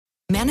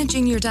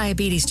Managing your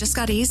diabetes just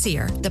got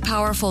easier. The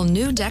powerful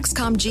new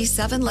Dexcom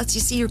G7 lets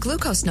you see your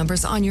glucose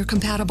numbers on your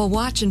compatible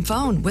watch and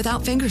phone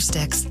without finger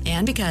sticks.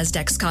 And because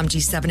Dexcom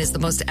G7 is the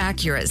most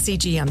accurate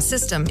CGM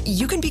system,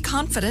 you can be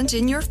confident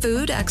in your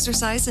food,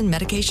 exercise, and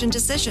medication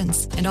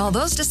decisions. And all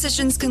those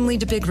decisions can lead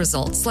to big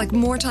results like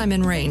more time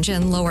in range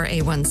and lower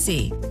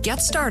A1C.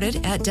 Get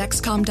started at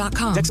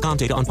Dexcom.com. Dexcom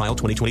data on file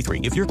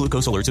 2023. If your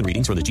glucose alerts and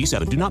readings from the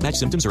G7 do not match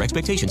symptoms or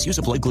expectations, use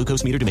a blood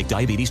glucose meter to make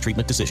diabetes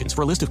treatment decisions.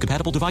 For a list of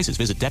compatible devices,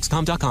 visit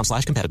Dexcom.com/compatibility.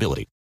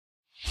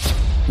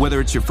 Whether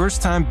it's your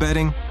first time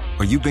betting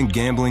or you've been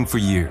gambling for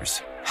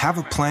years, have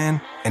a plan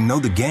and know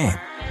the game.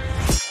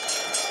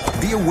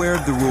 Be aware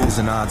of the rules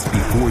and odds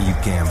before you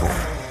gamble.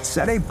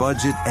 Set a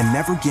budget and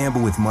never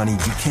gamble with money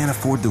you can't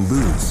afford to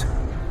lose.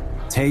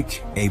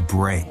 Take a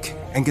break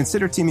and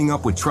consider teaming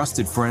up with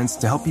trusted friends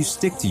to help you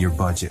stick to your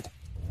budget.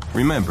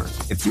 Remember,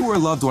 if you or a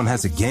loved one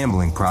has a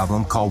gambling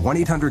problem, call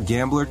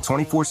 1-800-GAMBLER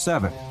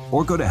 24/7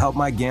 or go to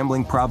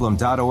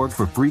helpmygamblingproblem.org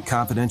for free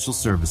confidential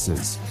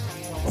services.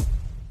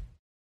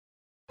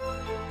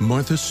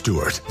 Martha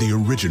Stewart, the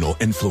original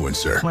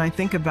influencer. When I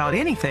think about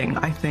anything,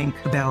 I think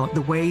about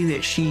the way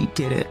that she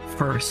did it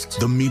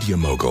first. The media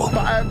mogul.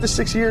 5 to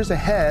 6 years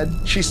ahead,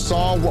 she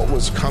saw what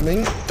was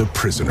coming. The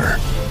prisoner.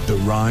 The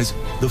rise,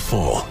 the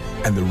fall,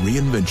 and the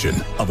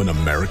reinvention of an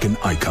American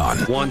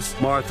icon. Once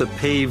Martha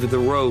paved the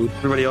road,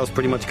 everybody else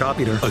pretty much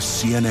copied her. A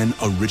CNN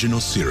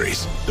original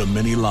series, The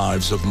Many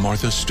Lives of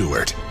Martha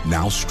Stewart,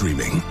 now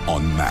streaming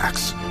on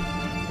Max.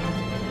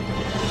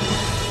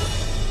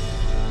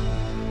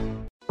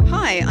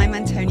 Hi, I'm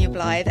Antonia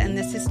Blythe, and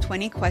this is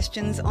 20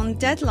 Questions on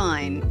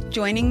Deadline.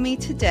 Joining me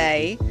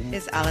today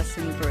is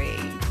Alison Brie.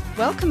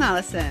 Welcome,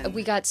 Alison.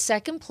 We got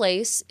second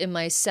place in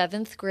my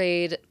 7th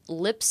grade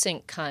lip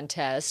sync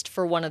contest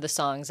for one of the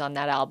songs on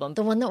that album.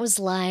 The one that was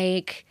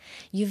like,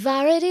 "You've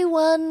already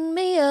won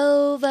me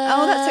over."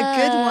 Oh, that's a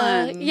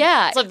good one.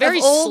 Yeah. It's a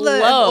very slow.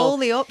 Of all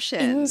the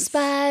options. In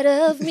spite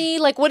of me.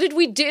 Like, what did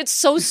we do? It's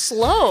so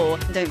slow.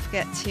 Don't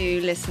forget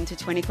to listen to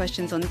 20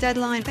 Questions on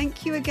Deadline.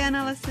 Thank you again,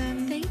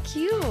 Alison. Thank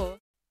you.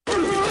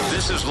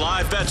 This is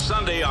Live Bet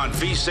Sunday on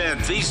VSiN,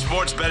 the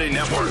Sports Betting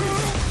Network.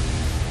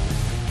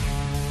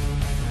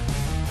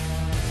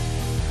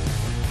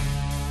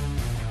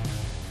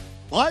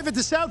 Live at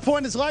the South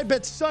Point is Live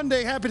Bet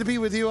Sunday. Happy to be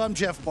with you. I'm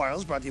Jeff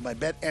Parles, brought to you by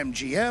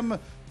BetMGM.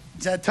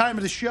 It's that time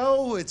of the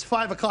show. It's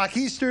 5 o'clock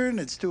Eastern.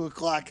 It's 2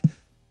 o'clock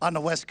on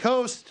the West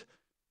Coast.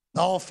 The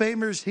Hall of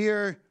Famers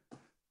here.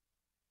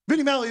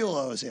 Vinny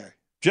Magliulo is here.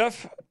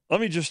 Jeff, let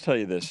me just tell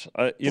you this.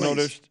 I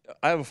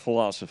have a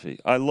philosophy.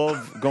 I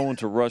love going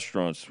to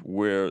restaurants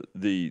where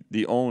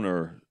the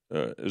owner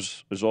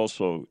is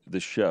also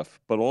the chef,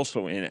 but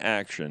also in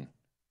action.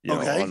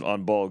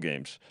 On ball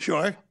games.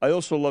 Sure. I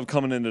also love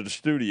coming into the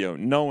studio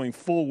knowing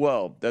full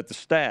well that the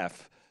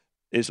staff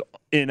is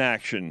in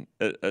action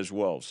as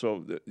well.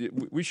 So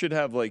we should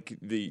have not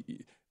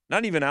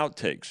even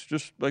outtakes,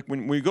 just like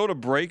when we go to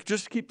break,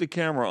 just keep the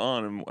camera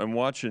on and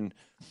watching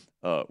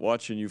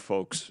you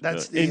folks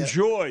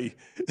enjoy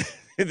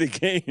the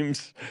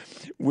games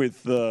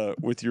with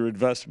your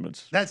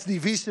investments. That's the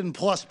VSiN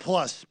plus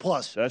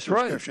That's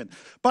subscription.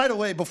 Right. By the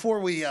way,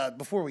 before we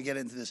get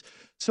into this,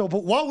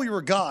 but while we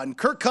were gone,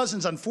 Kirk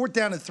Cousins on 4th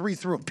down and 3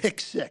 threw a pick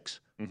 6.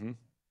 Mm-hmm.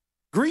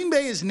 Green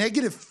Bay is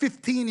negative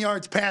 15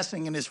 yards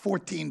passing in his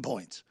 14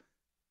 points.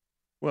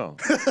 Well,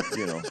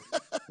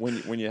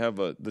 when you have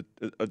the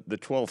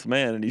 12th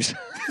man and he's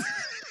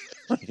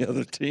on the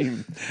other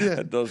team,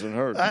 that doesn't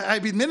hurt. I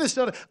mean,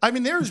 Minnesota.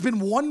 There's been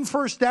 1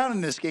 first down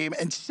in this game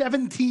and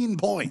 17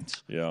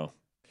 points. Yeah,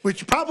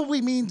 which probably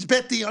means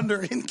bet the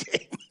under in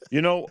game.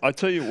 I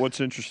tell you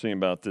what's interesting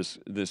about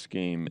this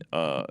game,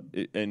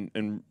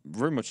 and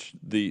very much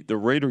the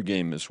Raider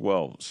game as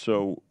well.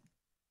 So,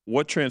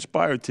 what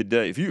transpired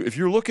today? If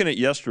you're looking at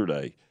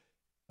yesterday,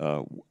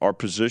 our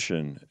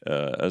position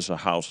as a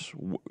house,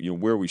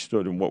 where we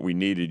stood and what we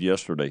needed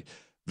yesterday,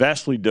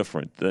 vastly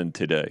different than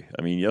today.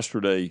 I mean,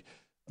 yesterday,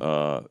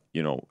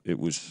 it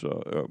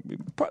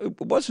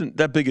wasn't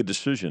that big a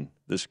decision,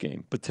 this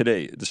game, but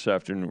this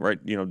afternoon, right?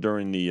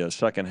 During the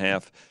second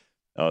half.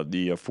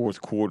 The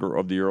fourth quarter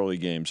of the early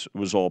games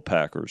was all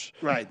Packers.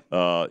 Right.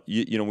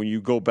 When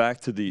you go back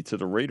to the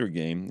Raider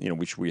game,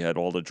 which we had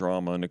all the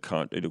drama and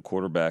the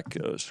quarterback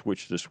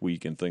switch this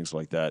week and things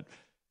like that.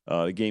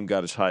 The game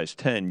got as high as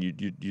 10.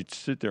 You'd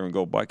sit there and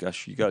go, "My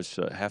gosh, you guys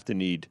have to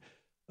need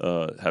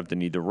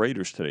the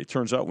Raiders today."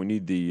 Turns out we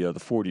need the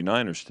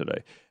 49ers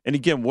today. And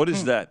again, what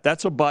is that?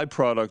 That's a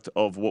byproduct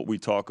of what we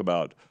talk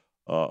about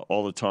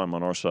all the time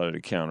on our side of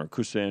the counter.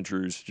 Chris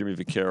Andrews, Jimmy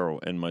Vaccaro,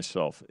 and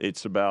myself.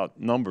 It's about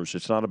numbers.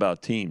 It's not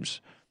about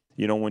teams.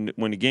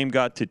 When the game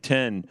got to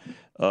 10,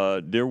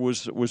 there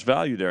was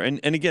value there. And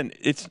again,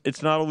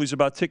 it's not always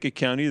about ticket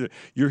count either.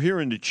 You're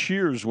hearing the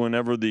cheers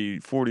whenever the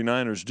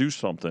 49ers do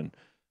something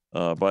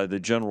by the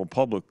general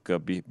public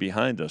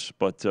behind us.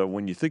 But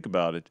when you think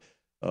about it,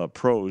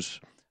 pros,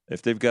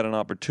 if they've got an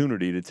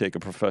opportunity to take a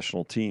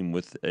professional team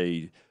with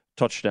a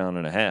touchdown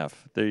and a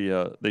half,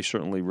 they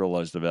certainly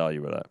realize the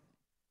value of that.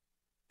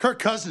 Kirk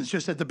Cousins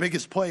just had the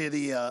biggest play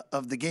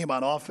of the game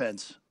on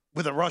offense.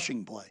 with a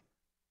rushing play,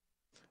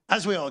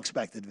 as we all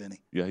expected, Vinny.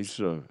 Yeah, he's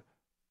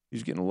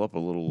getting up a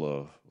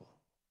little.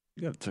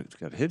 You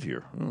got hit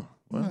here. Oh,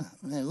 well,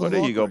 well,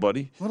 there you go,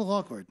 buddy. A little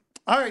awkward.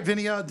 All right,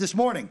 Vinny. This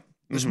morning,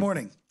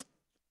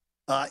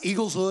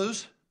 Eagles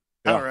lose.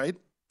 Yeah. All right.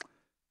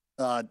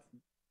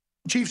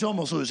 Chiefs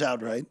almost lose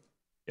outright.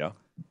 Yeah.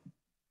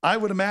 I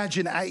would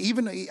imagine.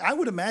 I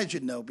would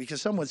imagine though,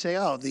 because some would say,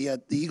 "Oh,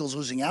 the Eagles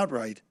losing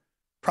outright,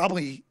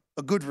 probably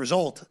a good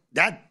result."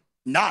 That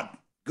not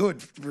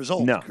good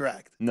result. No,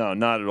 correct? No,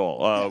 not at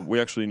all. We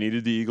actually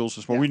needed the Eagles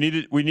this morning.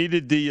 Yeah. We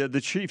needed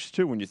the Chiefs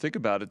too. When you think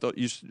about it, though,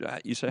 you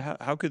say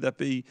how could that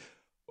be?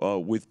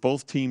 With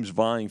both teams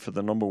vying for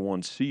the number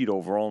one seed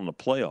overall in the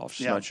playoffs,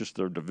 not just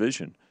their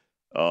division.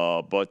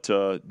 But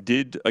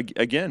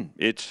again,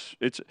 it's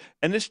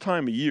and this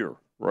time of year,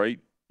 right?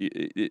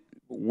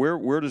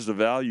 Where does the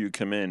value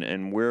come in,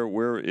 and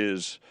where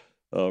is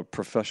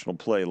professional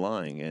play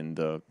lying? And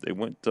they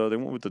went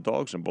with the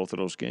dogs in both of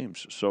those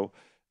games. So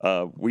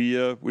we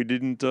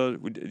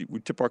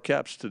tip our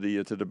caps to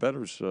the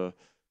bettors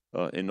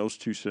in those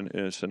two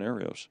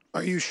scenarios.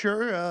 Are you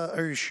sure?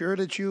 Are you sure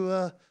that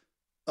you?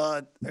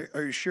 Are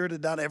you sure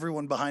that not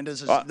everyone behind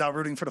us is now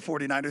rooting for the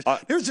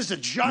 49ers? There's just a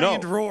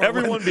giant roar.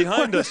 Everyone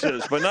behind us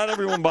is, but not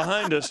everyone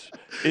behind us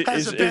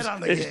has a bet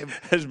on the game.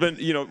 Has been,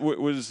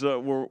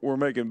 we're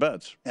making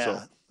bets.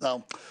 Yeah.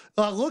 So,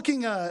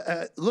 looking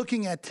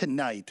at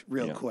tonight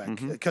real quick,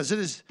 because it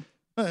is,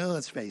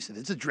 let's face it,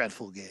 it's a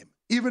dreadful game.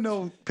 Even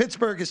though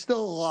Pittsburgh is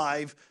still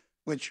alive,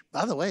 which,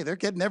 by the way, they're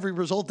getting every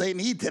result they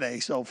need today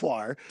so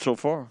far.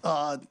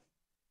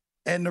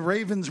 And the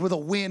Ravens with a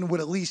win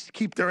would at least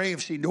keep their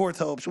AFC North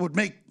hopes, would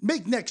make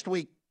next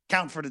week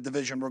count for the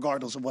division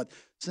regardless of what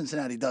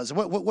Cincinnati does.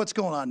 What's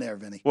going on there,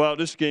 Vinny? Well,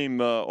 this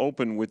game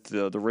opened with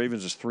the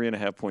Ravens as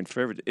 3.5-point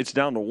favorite. It's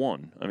down to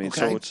 1. I mean,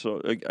 so it's,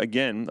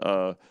 again,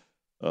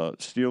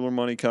 Steeler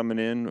money coming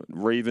in,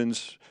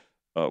 Ravens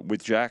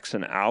with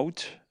Jackson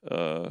out,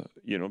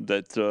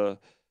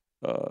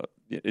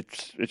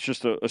 it's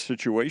just a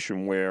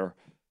situation where,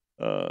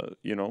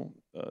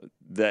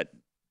 that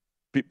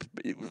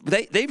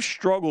they've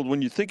struggled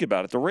when you think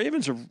about it. The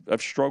Ravens have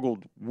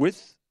struggled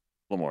with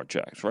Lamar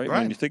Jackson, right?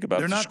 When you think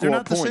about it, to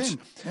score points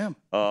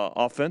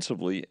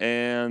offensively,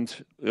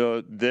 and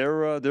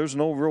there's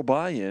no real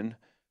buy-in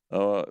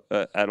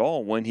at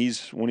all when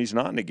he's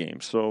not in the game.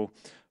 So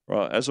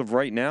as of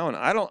right now, and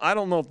I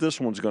don't know if this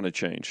one's going to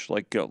change,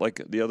 like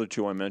the other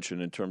two I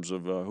mentioned in terms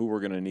of who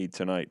we're going to need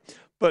tonight.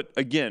 But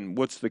again,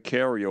 what's the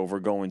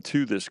carryover going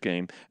to this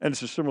game? And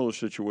it's a similar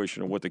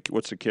situation of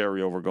what's the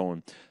carryover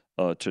going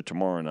to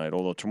tomorrow night,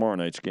 although tomorrow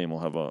night's game will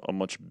have a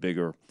much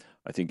bigger,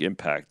 I think,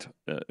 impact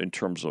in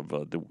terms of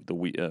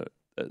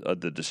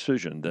the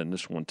decision than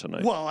this one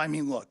tonight. Well, I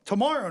mean, look,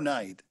 tomorrow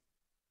night,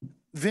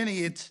 Vinny,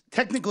 it's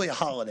technically a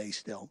holiday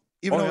still,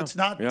 even though it's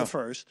not the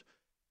first.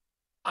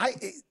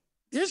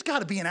 There's got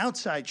to be an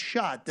outside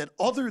shot that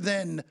other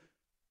than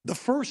the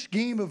first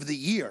game of the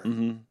year,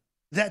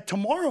 that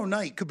tomorrow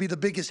night could be the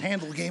biggest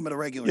handled game of the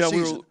regular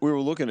season. Yeah, we were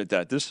looking at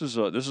that. This is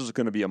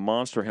going to be a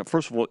monster.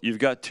 First of all, you've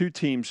got two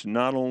teams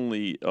not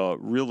only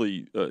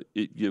really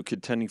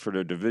contending for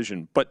their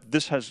division, but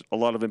this has a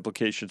lot of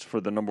implications for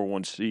the number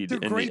one seed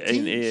in the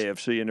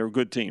AFC, and they're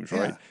good teams,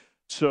 right?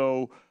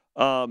 So,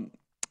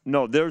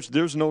 no,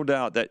 there's no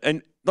doubt that,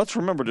 and let's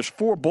remember, there's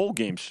 4 bowl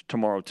games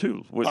tomorrow,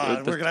 too. We're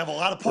going to have a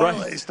lot of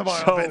parlays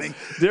tomorrow, Vinny.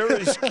 There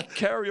is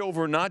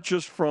carryover not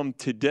just from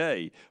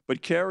today,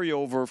 but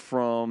carryover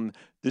from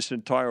this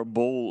entire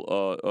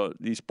bowl,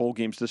 these bowl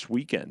games this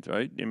weekend,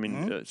 right? I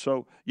mean,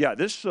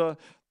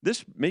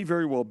 this may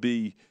very well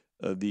be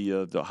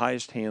the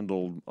highest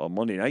handled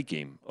Monday night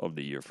game of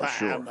the year for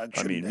sure.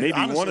 I mean, maybe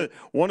honestly,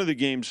 one of the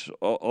games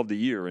of the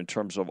year in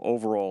terms of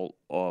overall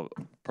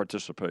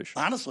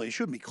participation. Honestly, it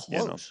shouldn't be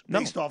close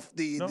based off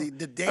the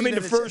day. I mean,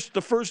 the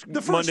first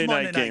Monday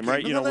night game,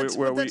 right? That's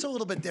a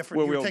little bit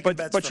different. You're taking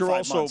bets but for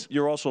 5 months.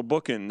 You're also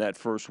booking that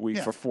first week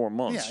for 4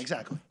 months. Yeah,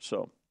 exactly.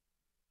 So,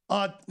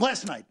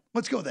 last night,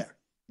 let's go there.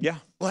 Yeah,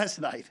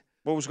 last night.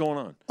 What was going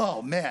on?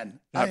 Oh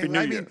man! Happy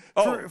New Year.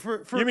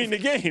 You mean the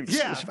games?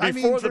 Yeah,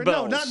 before the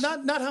bells.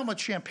 Not how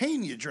much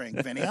champagne you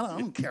drink, Vinny. I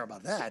don't care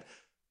about that.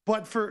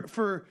 But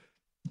for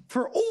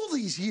all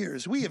these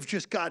years, we have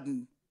just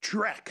gotten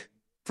dreck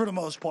for the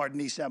most part in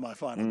these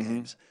semifinal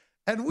games,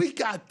 and we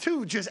got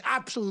 2 just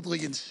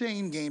absolutely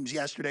insane games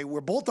yesterday,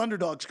 where both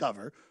underdogs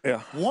cover.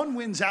 Yeah, one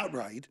wins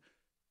outright,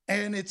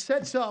 and it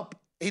sets up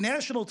a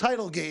national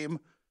title game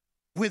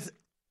with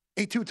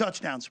a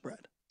 2-touchdown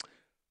spread.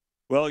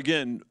 Well,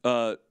 again,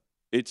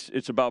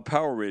 it's about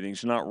power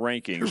ratings, not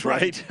rankings,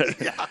 right?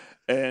 Yeah.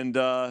 And,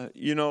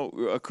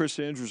 Chris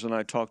Andrews and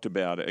I talked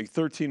about it.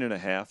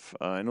 13.5.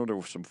 I know there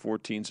were some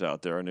 14s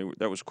out there, and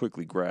that was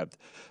quickly grabbed.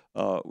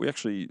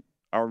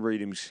 Our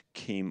ratings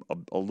came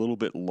a little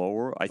bit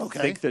lower. I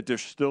think that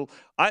there's still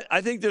 –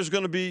 I think there's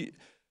going to be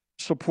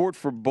support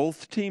for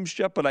both teams,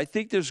 Jeff, but I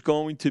think there's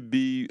going to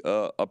be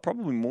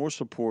probably more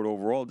support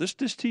overall. This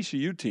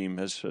TCU team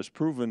has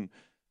proven –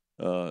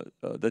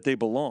 that they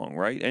belong,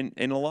 right?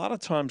 And a lot of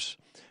times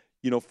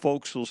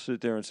folks will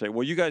sit there and say,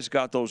 well, you guys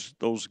got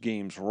those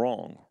games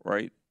wrong,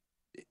 right?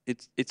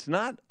 It's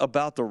not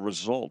about the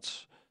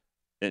results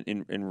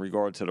in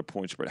regard to the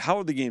point spread. How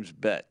are the games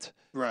bet?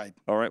 Right.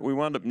 All right. We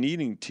wound up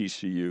needing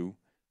TCU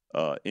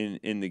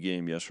in the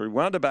game yesterday. We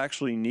wound up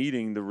actually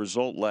needing the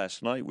result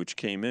last night, which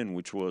came in,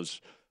 which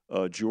was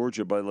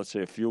Georgia by, let's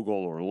say, a field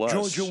goal or less.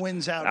 Georgia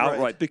wins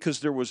outright. Because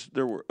there was a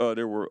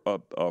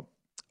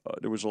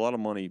lot of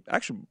money,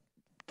 actually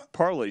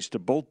parlays to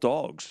both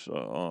dogs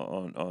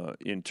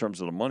in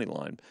terms of the money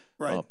line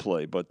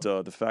play. But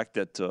the fact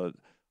that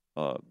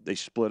they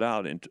split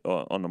out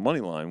on the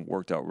money line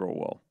worked out real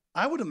well.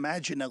 I would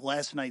imagine that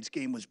last night's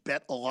game was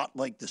bet a lot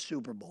like the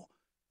Super Bowl.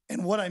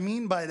 And what I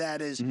mean by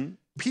that is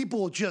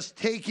people just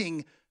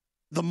taking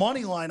the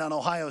money line on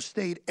Ohio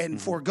State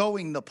and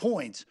foregoing the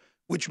points,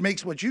 which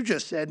makes what you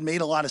just said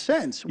made a lot of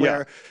sense.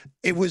 Where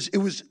it was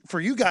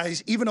for you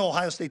guys, even though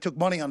Ohio State took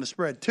money on the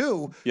spread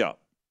too. Yeah.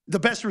 The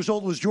best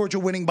result was Georgia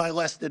winning by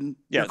less than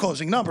your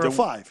closing number of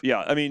 5. Yeah,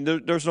 I mean,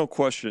 there's no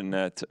question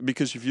that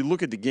because if you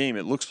look at the game,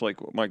 it looks like,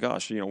 my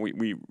gosh,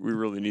 we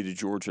really needed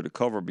Georgia to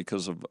cover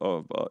because of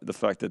the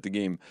fact that the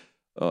game,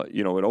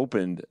 it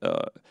opened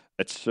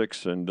at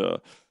 6 and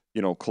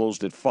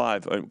closed at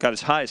 5. Got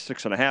as high as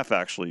 6.5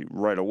 actually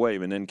right away,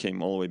 and then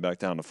came all the way back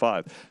down to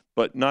 5.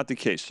 But not the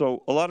case.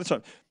 So a lot of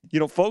times,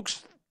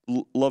 folks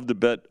love to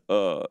bet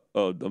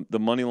the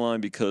money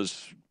line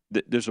because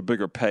there's a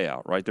bigger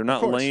payout, right? They're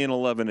not laying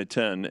 11 at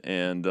 10,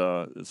 and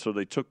so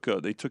they took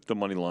the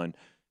money line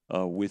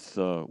with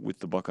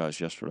the Buckeyes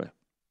yesterday.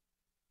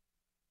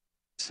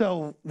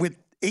 So with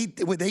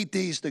 8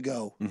 days to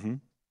go,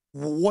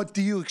 what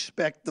do you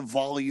expect the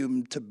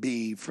volume to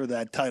be for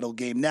that title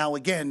game? Now,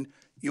 again,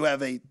 you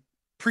have a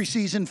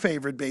preseason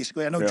favorite,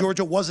 basically. I know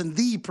Georgia wasn't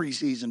the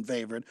preseason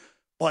favorite,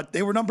 but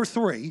they were number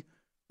 3.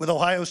 With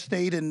Ohio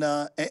State and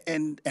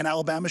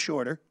Alabama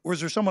shorter, or is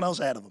there someone else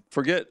ahead of them?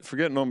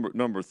 Forget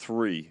number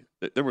 3.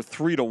 They were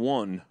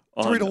 3-1.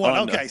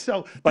 3-1. Okay,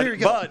 so there you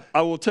go. But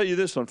I will tell you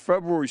this: on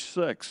February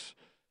 6th,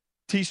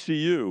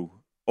 TCU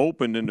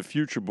opened in the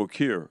future book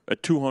here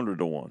at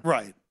 200-1.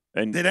 Right.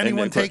 And did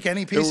anyone take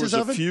any pieces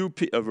of it? There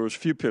was a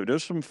few pivots.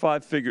 There's some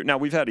 5-figure. Now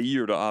we've had a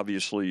year to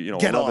obviously,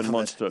 get 11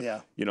 months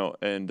to,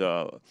 and.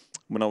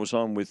 When I was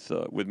on with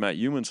Matt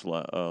Humans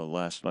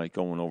last night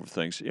going over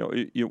things,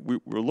 we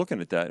were looking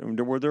at that. And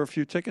were there a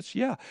few tickets?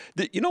 Yeah.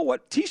 You know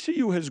what?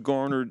 TCU has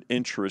garnered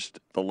interest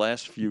the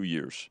last few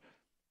years,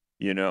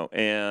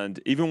 and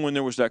even when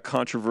there was that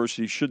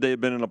controversy, should they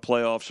have been in the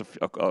playoffs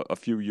a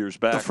few years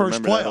back? The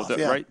first playoff,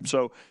 right?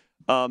 So,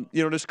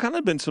 there's kind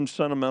of been some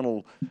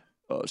sentimental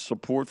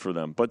support for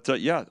them. But,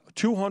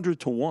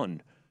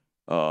 200-1.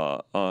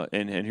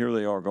 And here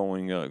they are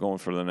going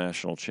for the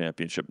national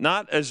championship.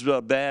 Not as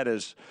bad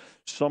as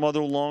some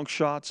other long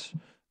shots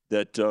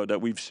that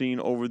we've seen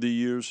over the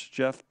years,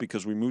 Jeff,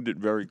 because we moved it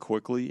very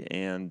quickly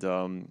and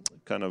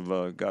kind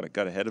of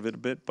got ahead of it a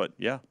bit. But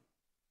yeah,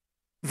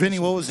 Vinny,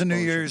 what was the New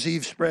Year's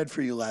Eve spread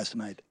for you last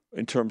night?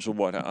 In terms of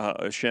what,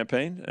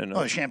 champagne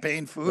and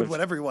champagne, food,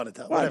 whatever you want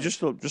to tell. Well,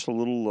 just a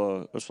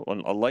little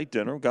a light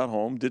dinner. Got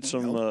home, did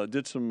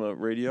some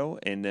radio,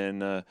 and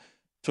then.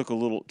 Took a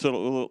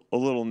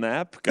little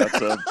nap. Got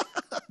to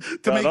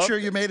make sure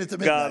you made it to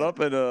midnight. Got up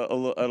at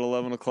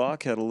 11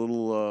 o'clock. Had a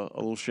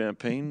little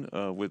champagne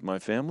with my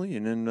family,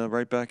 and then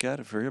right back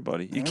at it for here,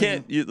 buddy. You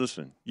can't.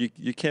 Listen.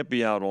 You can't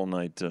be out all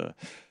night.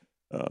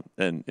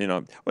 And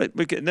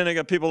then I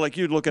got people like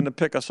you looking to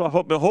pick us off,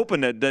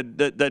 hoping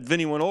that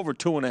Vinny went over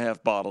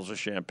 2.5 bottles of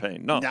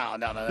champagne. No.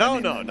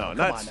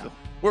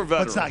 We're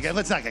veterans.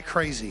 Let's not get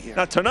crazy here.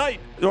 Now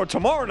tonight or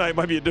tomorrow night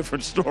might be a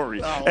different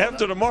story.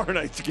 After tomorrow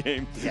night's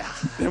game,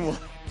 then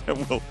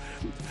we'll.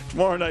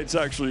 Tomorrow night's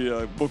actually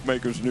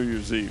Bookmakers New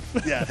Year's Eve.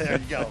 Yeah, there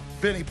you go.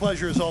 Vinny,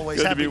 pleasure as always.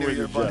 Good Happy New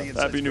Year, buddy.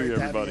 Happy New Year,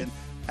 everybody. And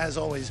as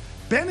always,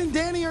 Ben and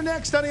Danny are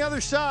next on the other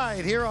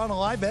side here on a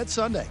Live Bet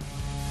Sunday.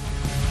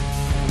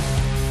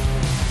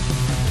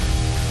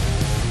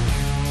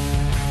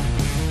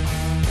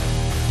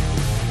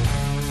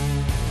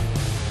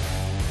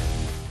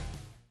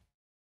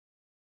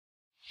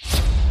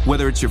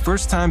 Whether it's your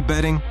first time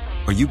betting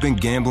or you've been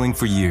gambling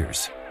for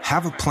years,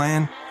 have a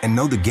plan and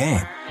know the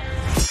game.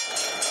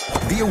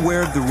 Be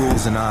aware of the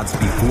rules and odds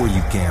before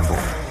you gamble.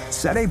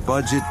 Set a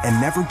budget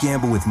and never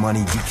gamble with money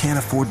you can't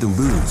afford to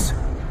lose.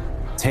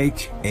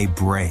 Take a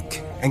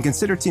break and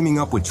consider teaming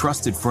up with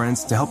trusted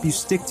friends to help you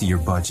stick to your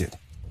budget.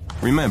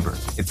 Remember,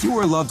 if you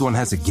or a loved one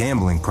has a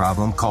gambling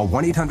problem, call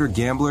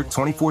 1-800-GAMBLER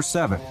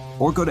 24/7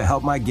 or go to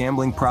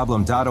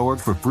helpmygamblingproblem.org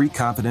for free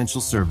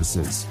confidential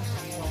services.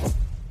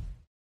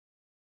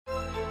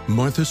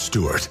 Martha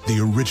Stewart, the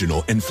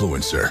original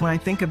influencer. When I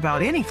think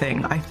about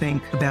anything, I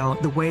think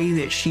about the way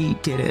that she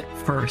did it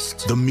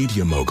first. The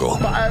media mogul.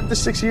 5 to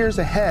 6 years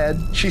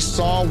ahead, she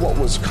saw what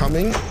was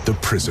coming. The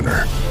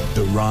prisoner.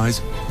 The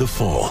rise, the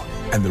fall,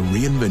 and the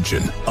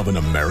reinvention of an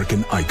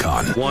American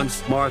icon.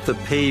 Once Martha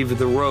paved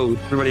the road,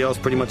 everybody else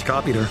pretty much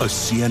copied her. A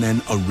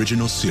CNN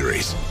original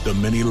series, The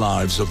Many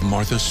Lives of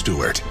Martha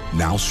Stewart,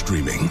 now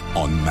streaming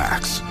on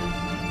Max.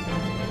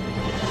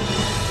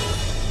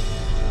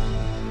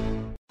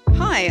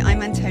 Hi, Hi,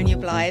 I'm Antonia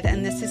Blythe,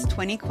 and this is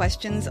 20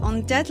 Questions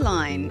on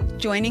Deadline.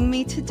 Joining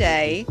me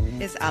today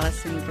is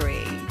Alison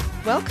Brie.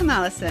 Welcome,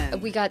 Alison.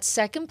 We got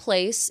second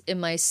place in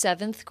my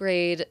 7th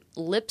grade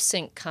lip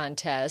sync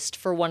contest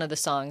for one of the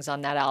songs on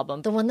that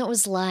album. The one that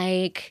was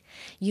like,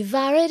 "You've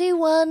already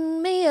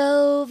won me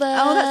over."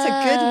 Oh, that's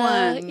a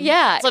good one.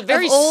 Yeah. It's a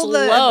very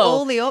slow. Of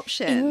all the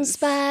options. In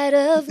spite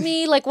of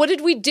me. Like, what did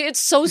we do? It's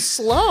so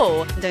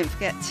slow. Don't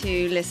forget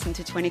to listen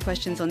to 20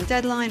 Questions on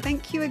Deadline.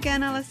 Thank you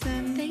again,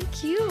 Alison.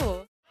 Thank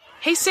you.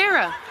 Hey,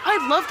 Sarah,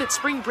 I love that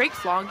spring break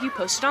vlog you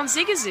posted on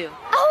Zigazoo.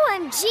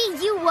 OMG,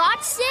 you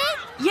watched it?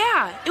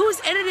 Yeah, it was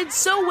edited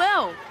so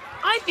well.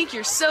 I think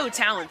you're so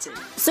talented.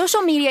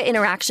 Social media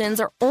interactions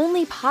are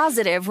only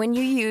positive when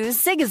you use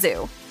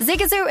Zigazoo.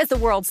 Zigazoo is the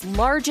world's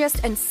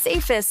largest and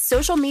safest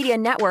social media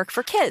network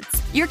for kids.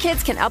 Your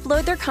kids can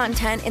upload their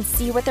content and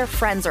see what their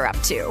friends are up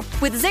to.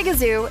 With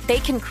Zigazoo, they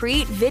can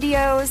create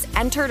videos,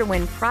 enter to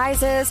win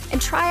prizes,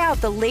 and try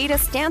out the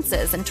latest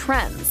dances and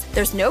trends.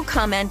 There's no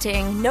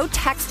commenting, no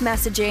text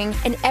messaging,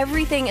 and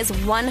everything is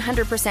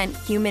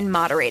 100% human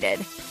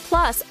moderated.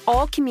 Plus,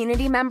 all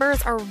community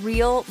members are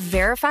real,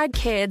 verified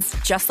kids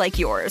just like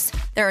yours.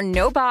 There are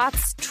no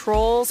bots,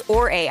 trolls,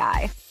 or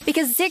AI.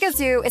 Because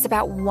Zigazoo is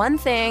about one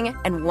thing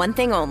and one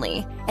thing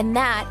only, and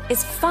that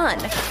is fun.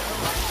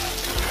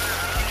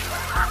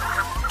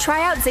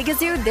 Try out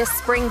Zigazoo this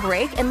spring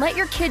break and let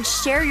your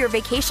kids share your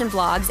vacation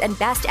vlogs and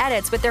best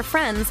edits with their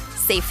friends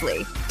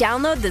safely.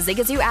 Download the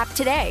Zigazoo app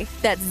today.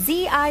 That's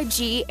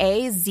Zigazoo.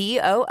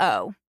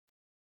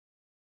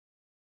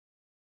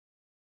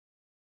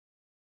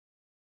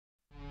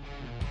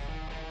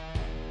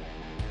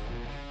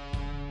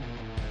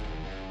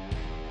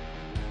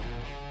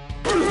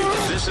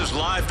 This is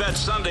Live Bet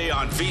Sunday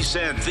on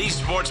VSiN, the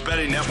Sports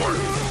Betting Network.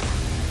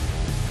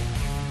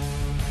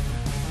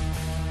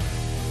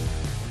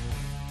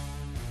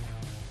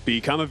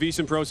 Become a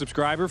VSiN Pro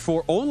subscriber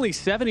for only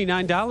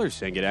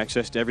 $79 and get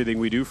access to everything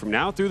we do from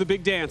now through the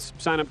big dance.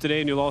 Sign up today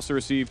and you'll also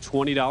receive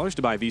 $20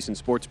 to buy VSiN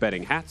sports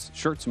betting hats,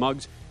 shirts,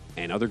 mugs,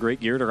 and other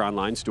great gear at our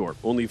online store.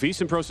 Only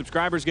VSiN Pro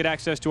subscribers get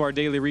access to our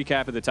daily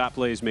recap of the top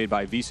plays made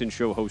by VSiN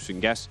show hosts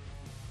and guests,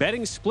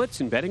 betting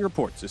splits, and betting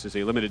reports. This is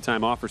a limited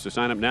time offer, so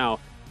sign up now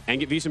and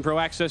get VSiN Pro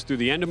access through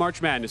the end of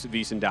March Madness at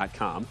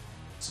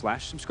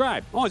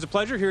VSiN.com/subscribe. Always a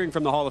pleasure hearing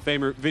from the Hall of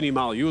Famer Vinny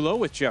Magliulo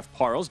with Jeff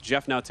Parles.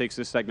 Jeff now takes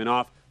this segment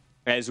off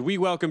as we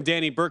welcome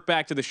Danny Burke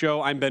back to the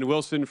show. I'm Ben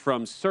Wilson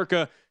from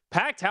Circa.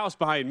 Packed house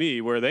behind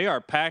me where they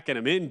are packing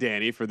them in,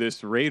 Danny, for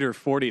this Raider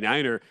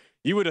 49er.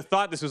 You would have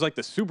thought this was like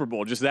the Super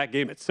Bowl, just that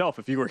game itself,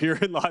 if you were here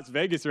in Las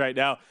Vegas right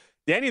now.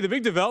 Danny, the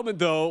big development,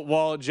 though,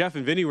 while Jeff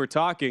and Vinny were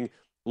talking,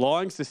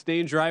 long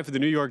sustained drive for the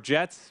New York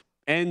Jets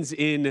ends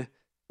in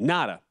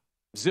nada.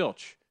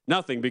 Zilch.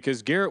 Nothing,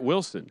 because Garrett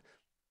Wilson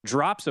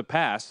drops a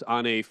pass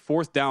on a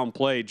 4th down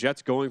play.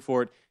 Jets going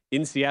for it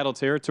in Seattle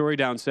territory,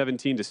 down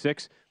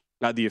 17-6.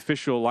 The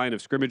official line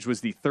of scrimmage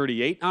was the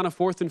 38 on a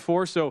 4th and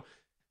 4. So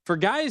for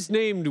guys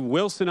named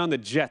Wilson on the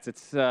Jets,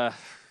 it's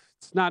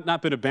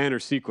not been a banner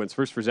sequence.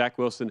 First for Zach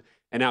Wilson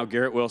and now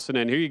Garrett Wilson.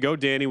 And here you go,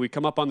 Danny. We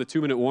come up on the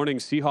 2-minute warning.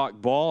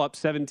 Seahawk ball up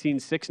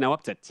 17-6, now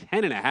up to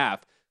 10.5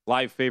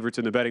 live favorites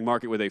in the betting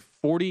market with a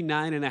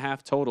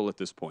 49.5 total at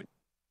this point.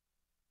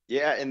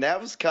 Yeah, and that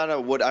was kind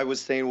of what I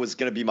was saying was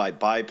going to be my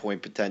buy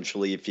point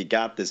potentially if you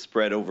got this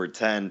spread over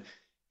 10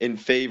 in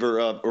favor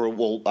of,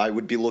 I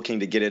would be looking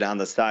to get it on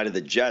the side of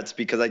the Jets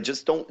because I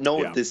just don't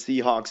know if the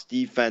Seahawks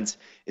defense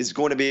is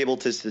going to be able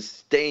to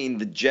sustain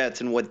the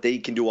Jets and what they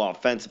can do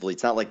offensively.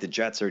 It's not like the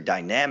Jets are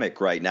dynamic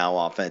right now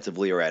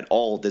offensively or at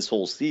all this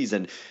whole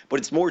season,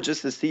 but it's more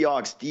just the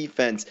Seahawks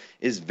defense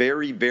is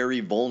very, very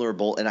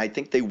vulnerable, and I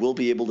think they will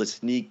be able to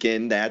sneak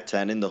in that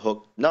 10 in the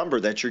hook number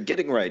that you're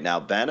getting right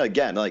now, Ben.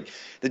 Again, like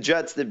the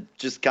Jets, they've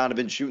just kind of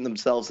been shooting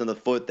themselves in the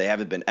foot. They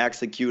haven't been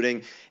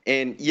executing,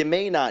 and you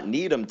may not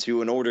need them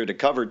to in order to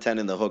cover 10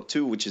 in the hook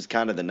too, which is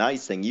kind of the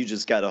nice thing. You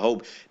just got to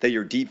hope that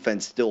your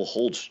defense still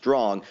holds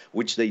strong,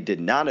 which they did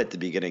not at the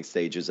beginning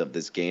stages of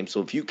this game. So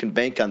if you can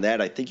bank on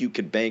that, I think you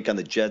could bank on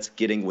the Jets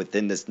getting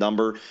within this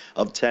number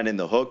of 10 in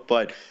the hook.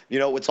 But, you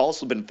know, it's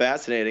also been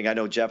fascinating. I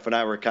know Jeff and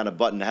I were kind of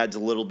butting heads a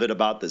little bit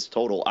about this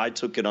total. I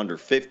took it under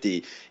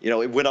 50. You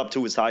know, it went up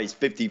to as high as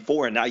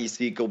 54, and now you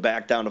see it go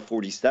back down to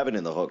 47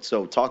 in the hook.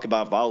 So talk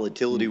about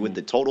volatility with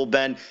the total,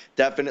 Ben.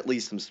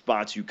 Definitely some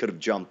spots you could have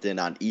jumped in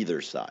on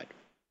either side.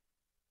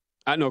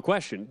 No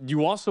question.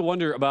 You also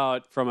wonder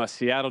about, from a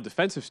Seattle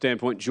defensive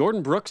standpoint,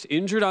 Jordan Brooks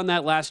injured on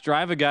that last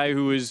drive, a guy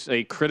who is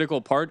a critical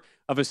part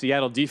of a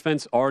Seattle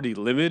defense already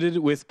limited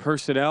with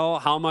personnel.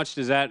 How much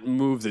does that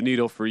move the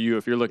needle for you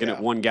if you're looking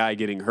at one guy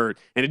getting hurt?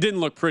 And it didn't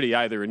look pretty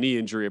either, a knee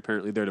injury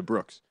apparently there to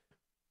Brooks.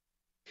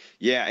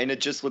 Yeah, and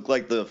it just looked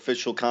like the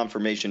official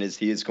confirmation is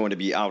he is going to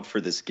be out for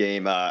this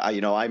game.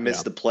 I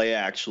missed the play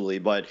actually,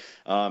 but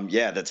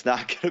that's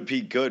not going to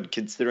be good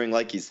considering,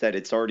 like you said,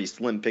 it's already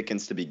slim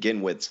pickings to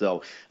begin with.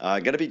 So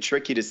going to be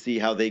tricky to see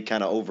how they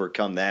kind of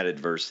overcome that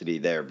adversity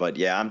there. But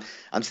yeah,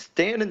 I'm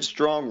standing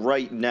strong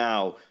right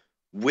now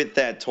with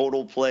that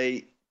total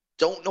play.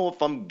 don't know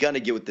if I'm going to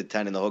get with the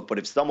 10 in the hook, but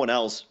if someone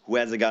else who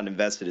hasn't gotten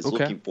invested is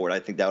looking for it, I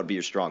think that would be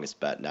your strongest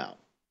bet now.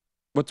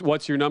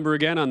 What's your number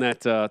again on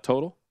that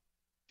total?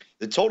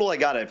 The total I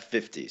got at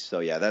 50.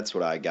 So, yeah, that's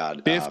what I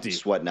got. 50.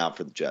 Sweating out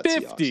for the Jets.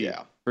 50 Seahawks,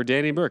 yeah. for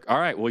Danny Burke. All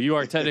right. Well, you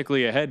are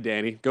technically ahead,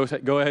 Danny. Go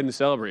ahead and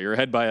celebrate. You're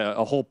ahead by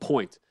a whole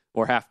point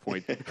or half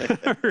point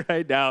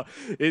right now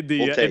in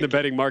the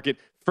betting market.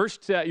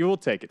 You will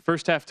take it.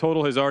 First half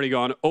total has already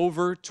gone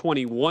over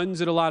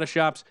 21s at a lot of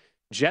shops.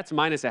 Jets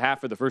 -0.5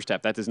 for the first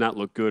half. That does not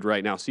look good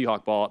right now.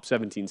 Seahawk ball up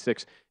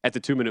 17-6 at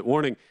the 2-minute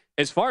warning.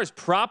 As far as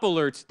prop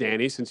alerts,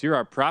 Danny, since you're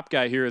our prop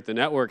guy here at the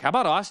network, how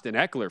about Austin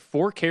Eckler?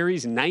 4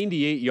 carries,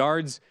 98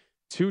 yards,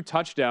 2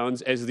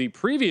 touchdowns as the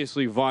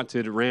previously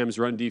vaunted Rams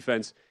run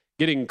defense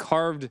getting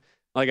carved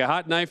like a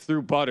hot knife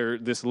through butter.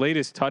 This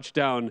latest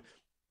touchdown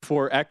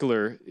for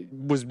Eckler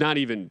was not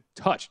even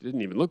touched. It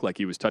didn't even look like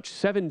he was touched.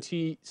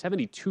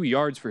 72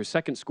 yards for his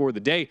second score of the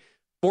day.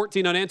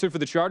 14 unanswered for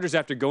the Chargers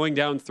after going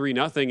down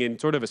 3-0 in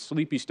sort of a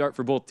sleepy start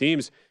for both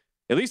teams.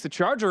 At least the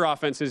Charger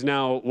offense has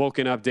now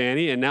woken up,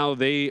 Danny, and now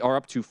they are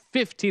up to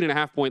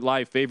 15.5-point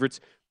live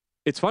favorites.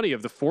 It's funny,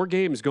 of the 4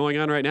 games going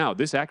on right now,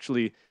 this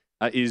actually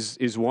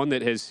is one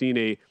that has seen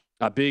a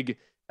big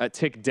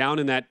tick down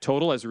in that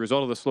total as a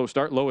result of the slow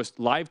start. Lowest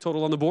live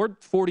total on the board,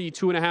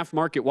 42.5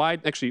 market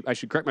wide. Actually, I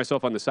should correct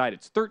myself on the side.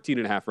 It's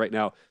 13.5 right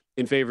now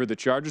in favor of the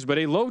Chargers, but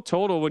a low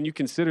total when you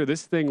consider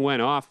this thing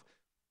went off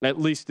at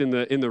least in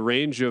the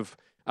range of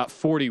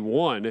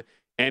 41,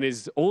 and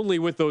is only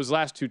with those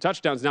last 2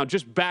 touchdowns now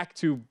just back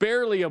to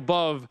barely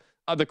above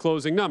the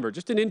closing number.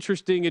 Just an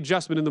interesting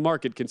adjustment in the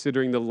market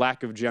considering the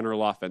lack of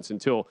general offense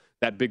until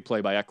that big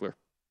play by Eckler.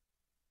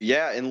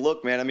 Yeah, and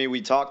look, man, I mean,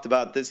 we talked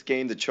about this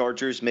game. The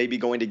Chargers may be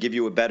going to give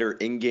you a better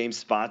in-game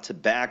spot to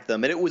back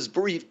them. And it was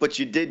brief, but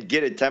you did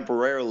get it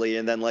temporarily.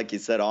 And then, like you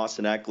said,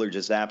 Austin Eckler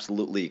just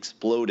absolutely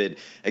exploded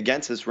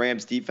against this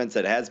Rams defense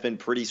that has been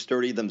pretty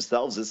sturdy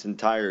themselves this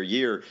entire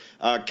year.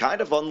 Kind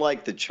of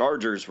unlike the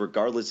Chargers,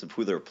 regardless of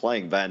who they're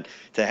playing, Ben,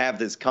 to have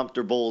this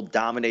comfortable,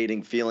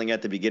 dominating feeling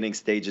at the beginning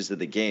stages of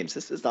the games.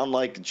 This is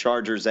unlike the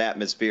Chargers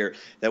atmosphere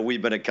that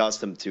we've been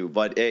accustomed to.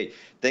 But, hey,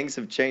 things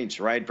have changed,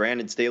 right?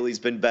 Brandon Staley's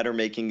been better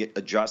making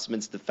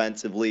adjustments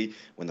defensively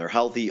when they're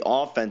healthy.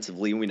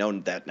 Offensively, we know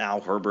that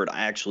now Herbert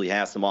actually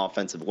has some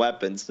offensive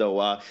weapons.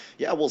 So,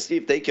 yeah, we'll see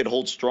if they could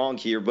hold strong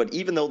here. But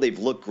even though they've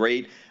looked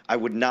great, I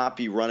would not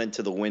be running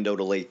to the window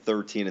to lay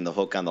 13 in the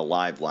hook on the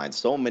live line.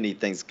 So many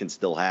things can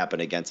still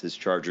happen against this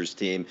Chargers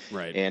team.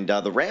 Right. And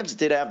the Rams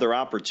did have their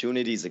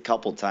opportunities a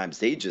couple times.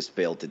 They just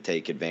failed to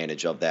take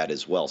advantage of that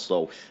as well.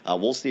 So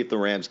we'll see if the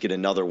Rams get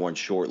another one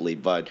shortly.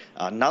 But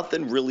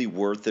nothing really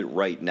worth it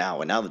right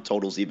now. And now the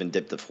total's even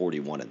dipped to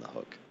 41 in the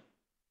hook.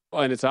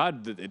 Well, and it's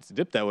odd that it's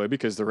dipped that way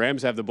because the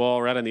Rams have the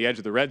ball right on the edge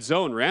of the red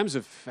zone. Rams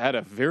have had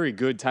a very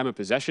good time of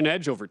possession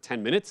edge, over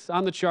 10 minutes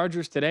on the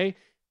Chargers today.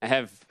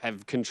 Have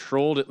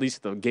controlled at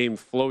least the game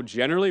flow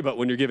generally, but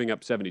when you're giving up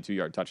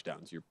 72-yard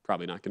touchdowns, you're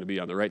probably not going to be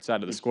on the right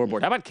side of the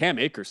scoreboard. How about Cam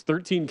Akers?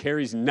 13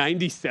 carries,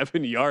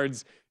 97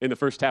 yards in the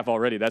first half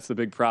already. That's the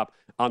big prop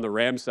on the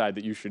Rams side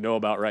that you should know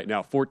about right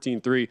now.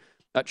 14-3.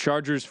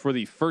 Chargers for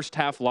the first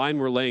half line,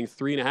 we're laying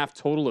 3.5,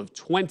 total of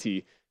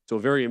 20. So a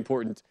very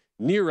important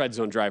near red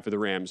zone drive for the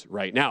Rams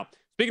right now.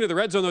 Speaking of the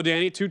red zone, though,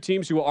 Danny, 2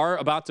 teams who are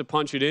about to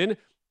punch it in.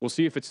 We'll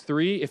see if it's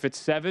 3, if it's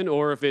 7,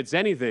 or if it's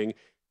anything.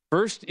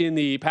 First in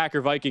the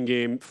Packer-Viking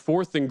game,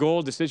 4th and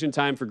goal, decision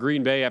time for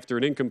Green Bay after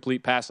an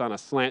incomplete pass on a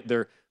slant.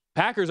 Their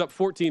Packers up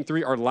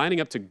 14-3 are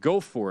lining up to go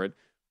for it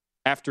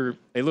after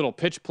a little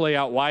pitch play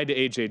out wide to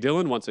A.J.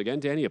 Dillon. Once again,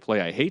 Danny, a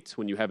play I hate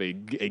when you have a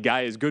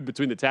guy as good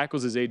between the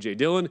tackles as A.J.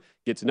 Dillon.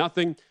 Gets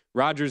nothing.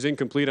 Rodgers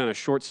incomplete on a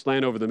short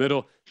slant over the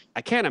middle.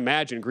 I can't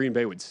imagine Green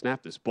Bay would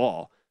snap this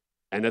ball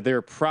and that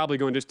they're probably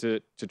going just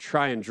to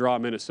try and draw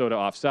Minnesota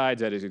offsides.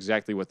 That is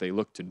exactly what they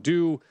look to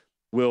do.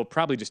 Will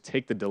probably just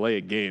take the delay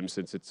of game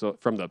since it's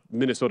from the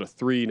Minnesota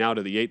 3 now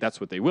to the 8.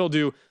 That's what they will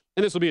do.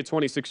 And this will be a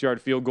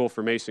 26-yard field goal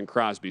for Mason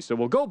Crosby. So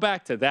we'll go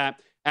back to that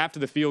after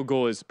the field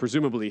goal is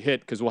presumably hit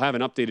because we'll have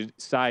an updated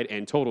side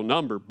and total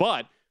number.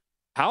 But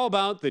how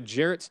about the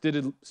Jarrett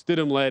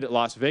Stidham-led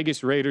Las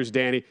Vegas Raiders,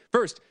 Danny?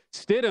 First,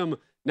 Stidham,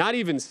 not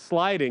even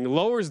sliding,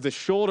 lowers the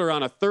shoulder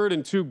on a 3rd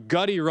and 2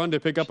 gutty run to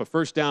pick up a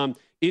first down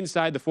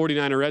inside the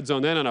 49er red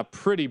zone. Then on a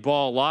pretty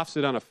ball, lofts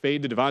it on a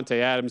fade to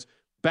Devontae Adams,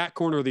 back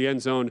corner of the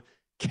end zone.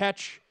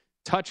 Catch,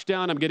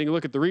 touchdown. I'm getting a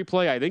look at the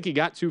replay. I think he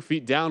got 2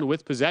 feet down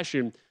with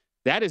possession.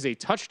 That is a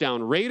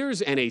touchdown.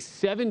 Raiders and a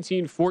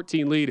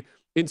 17-14 lead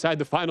inside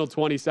the final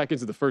 20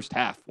 seconds of the first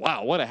half.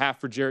 Wow, what a half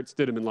for Jarrett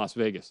Stidham in Las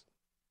Vegas.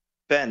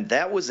 Ben,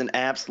 that was an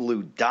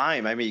absolute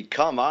dime. I mean,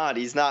 come on.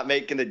 He's not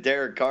making the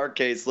Derek Carr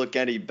case look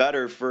any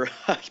better for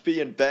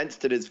being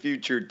benched in his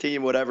future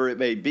team, whatever it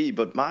may be.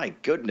 But my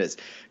goodness,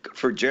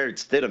 for Jarrett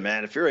Stidham,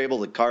 man, if you're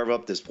able to carve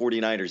up this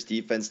 49ers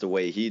defense the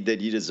way he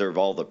did, you deserve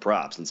all the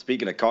props. And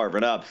speaking of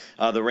carving up,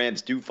 the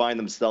Rams do find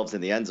themselves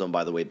in the end zone,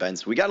 by the way, Ben.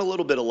 So we got a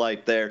little bit of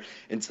life there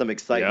and some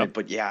excitement. Yep.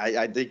 But,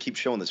 yeah, they keep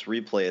showing this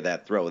replay of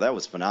that throw. That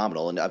was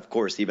phenomenal. And, of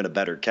course, even a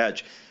better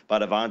catch by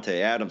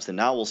Davante Adams. And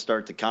now we'll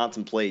start to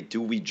contemplate, do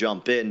we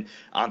jump in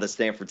on the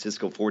San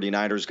Francisco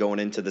 49ers going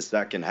into the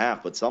second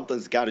half? But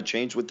something's got to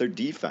change with their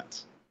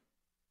defense.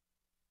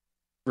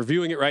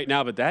 Reviewing it right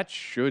now, but that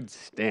should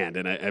stand,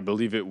 and I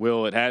believe it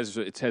will.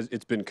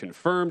 It's been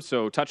confirmed.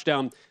 So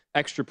touchdown,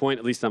 extra point,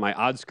 at least on my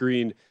odds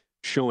screen,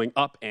 showing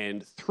up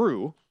and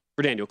through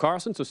for Daniel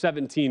Carlson. So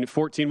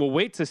 17-14. We'll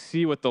wait to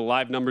see what the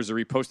live numbers are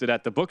reposted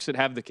at. The books that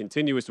have the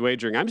continuous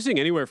wagering, I'm seeing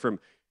anywhere from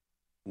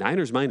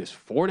Niners minus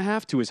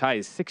 4.5 to as high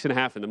as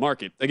 6.5 in the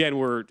market. Again,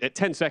 we're at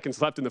 10 seconds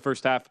left in the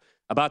first half,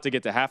 about to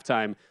get to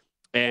halftime,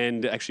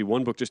 and actually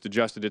one book just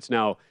adjusted. It's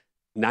now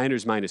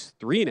Niners minus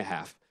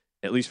 3.5.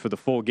 at least for the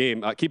full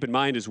game. Keep in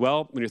mind as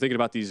well, when you're thinking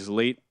about these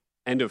late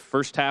end of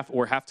first half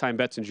or halftime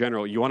bets in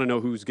general, you want to know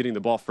who's getting the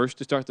ball first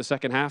to start the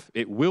second half.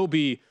 It will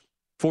be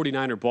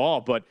 49er ball,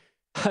 but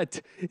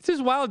it's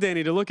just wild,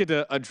 Danny, to look at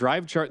a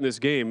drive chart in this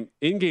game.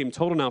 In-game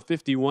total now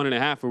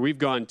 51.5, where we've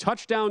gone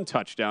touchdown,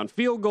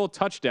 field goal,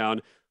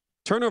 touchdown,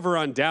 turnover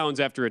on downs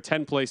after a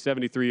 10-play,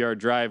 73-yard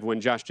drive when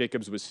Josh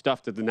Jacobs was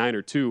stuffed at the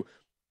Niner 2,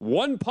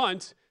 one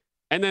punt,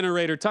 and then a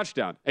Raider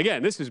touchdown.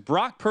 Again, this is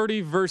Brock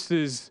Purdy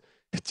versus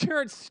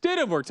Jarrett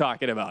Stidham we're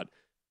talking about.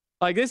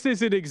 Like, this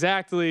isn't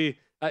exactly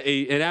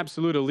an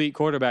absolute elite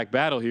quarterback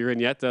battle here,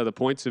 and yet the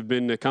points have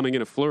been coming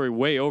in a flurry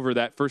way over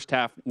that first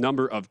half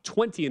number of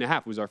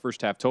 20.5 was our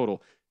first half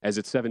total, as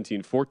it's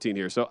 17-14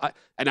 here. So,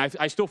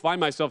 I still find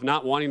myself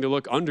not wanting to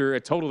look under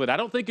a total that I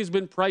don't think has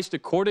been priced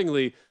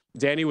accordingly,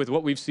 Danny, with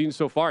what we've seen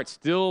so far. It's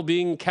still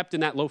being kept in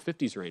that low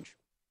 50s range.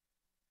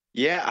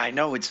 Yeah, I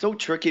know. It's so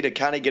tricky to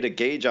kind of get a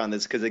gauge on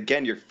this because,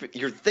 again,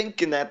 you're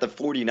thinking that the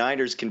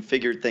 49ers can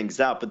figure things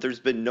out, but there's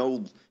been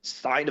no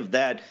sign of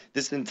that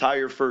this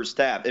entire first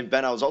half. And,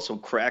 Ben, I was also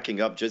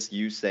cracking up just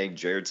you saying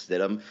Jarrett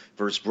Stidham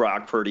versus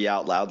Brock Purdy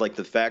out loud. Like,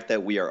 the fact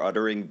that we are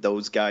uttering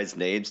those guys'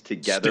 names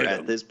together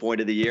at this point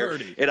of the year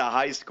in a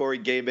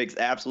high-scoring game makes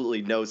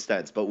absolutely no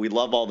sense. But we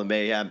love all the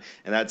mayhem,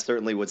 and that's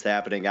certainly what's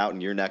happening out in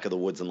your neck of the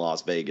woods in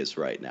Las Vegas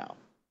right now.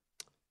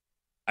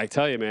 I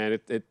tell you, man,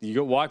 you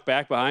go walk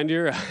back behind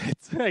here.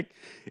 It's like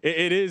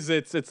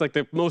it's like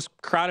the most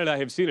crowded I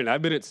have seen it.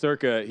 I've been at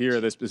Circa here,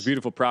 this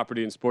beautiful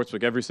property in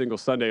Sportsbook, every single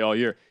Sunday all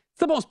year. It's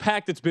the most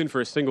packed it's been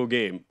for a single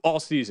game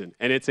all season,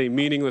 and it's a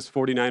meaningless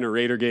 49er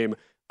Raider game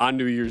on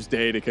New Year's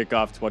Day to kick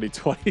off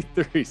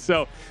 2023.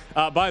 So,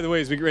 by the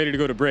way, as we get ready to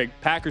go to break,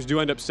 Packers do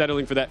end up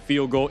settling for that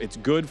field goal. It's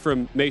good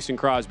from Mason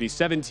Crosby.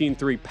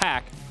 17-3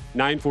 Pack,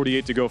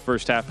 9:48 to go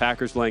first half.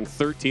 Packers laying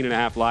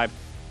 13.5 live.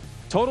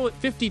 Total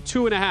at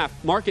 52.5.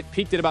 Market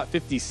peaked at about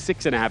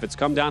 56.5. It's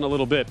come down a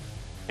little bit,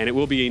 and it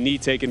will be a knee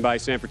taken by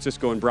San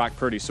Francisco and Brock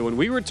Purdy. So when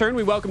we return,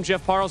 we welcome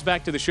Jeff Parles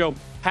back to the show.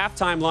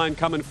 Halftime line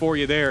coming for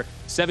you there.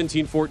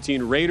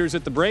 17-14 Raiders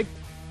at the break,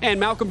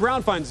 and Malcolm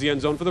Brown finds the end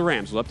zone for the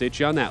Rams. We'll update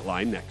you on that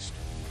line next.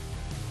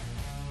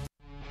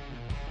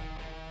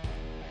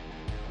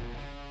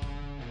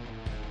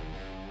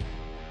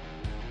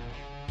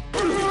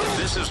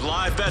 This is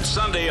Live Bet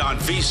Sunday on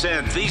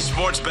VSiN, the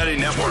Sports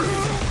Betting Network.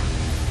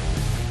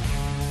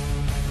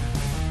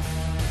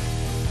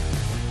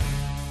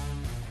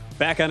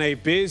 Back on a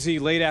busy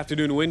late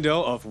afternoon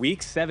window of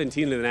Week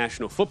 17 of the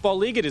National Football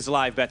League. It is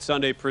Live Bet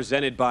Sunday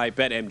presented by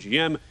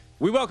BetMGM.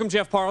 We welcome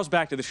Jeff Parles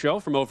back to the show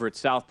from over at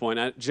South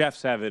Point.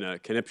 Jeff's having a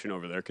conniption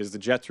over there because the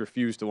Jets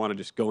refuse to want to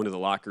just go into the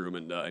locker room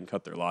and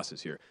cut their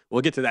losses here.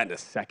 We'll get to that in a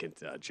second,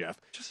 Jeff.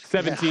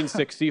 17-6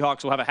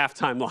 Seahawks will have a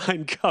halftime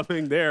line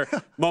coming there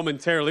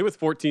momentarily with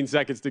 14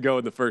 seconds to go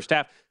in the first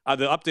half.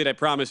 The update I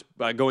promised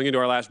going into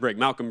our last break.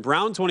 Malcolm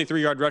Brown,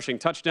 23-yard rushing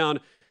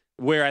touchdown,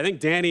 where I think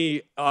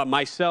Danny,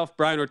 myself,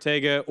 Brian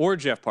Ortega, or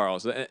Jeff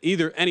Parles,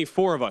 any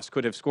four of us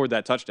could have scored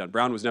that touchdown.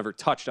 Brown was never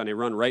touched on a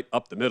run right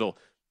up the middle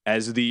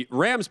as the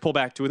Rams pull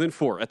back to within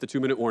 4 at the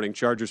 2-minute warning.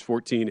 Chargers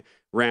 14,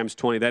 Rams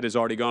 20. That has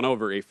already gone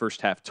over a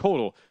first half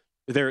total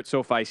there at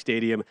SoFi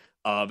Stadium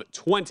of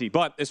 20.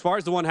 But as far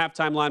as the one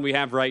halftime line we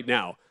have right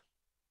now,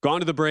 gone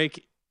to the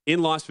break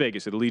in Las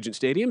Vegas at Allegiant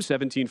Stadium,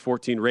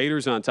 17-14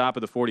 Raiders on top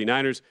of the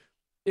 49ers.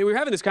 And we're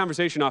having this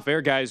conversation off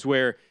air, guys,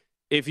 where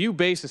if you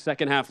base a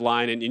second half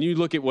line and you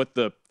look at what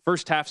the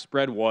first half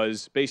spread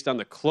was based on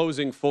the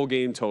closing full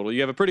game total,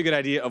 you have a pretty good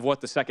idea of what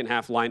the second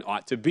half line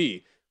ought to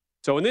be.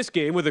 So in this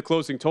game, with a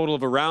closing total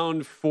of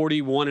around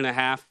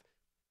 41.5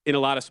 in a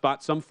lot of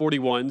spots, some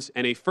 41s,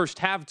 and a first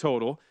half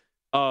total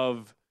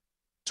of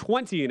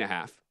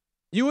 20.5,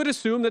 you would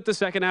assume that the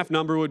second half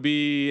number would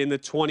be in the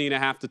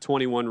 20.5 to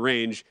 21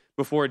 range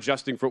before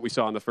adjusting for what we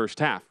saw in the first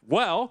half.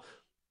 Well,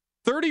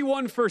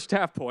 31 first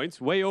half points,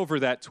 way over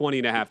that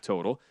 20.5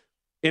 total,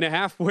 in a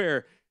half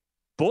where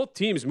both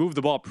teams moved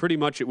the ball pretty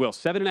much at will.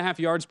 7.5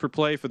 yards per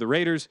play for the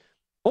Raiders,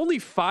 only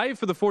 5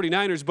 for the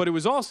 49ers, but it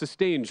was all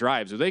sustained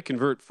drives where they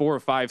convert 4 or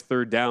 5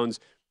 third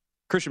downs.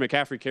 Christian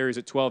McCaffrey carries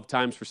it 12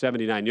 times for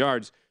 79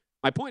 yards.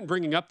 My point in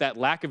bringing up that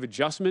lack of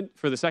adjustment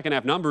for the second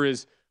half number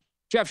is,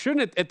 Jeff,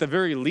 shouldn't it, at the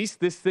very least,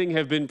 this thing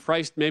have been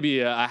priced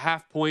maybe a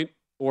half point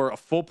or a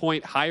full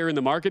point higher in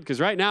the market? Because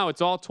right now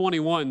it's all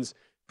 21s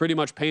pretty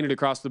much painted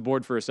across the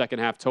board for a second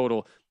half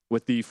total,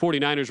 with the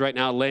 49ers right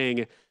now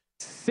laying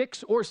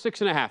 6 or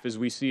 6.5 as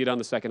we see it on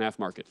the second half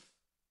market.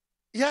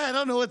 Yeah, I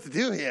don't know what to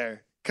do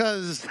here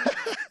because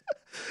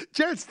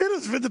Jarrett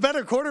Stidham's been the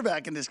better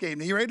quarterback in this game.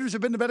 The Raiders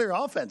have been the better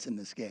offense in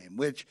this game,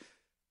 which,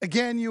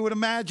 again, you would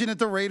imagine that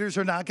the Raiders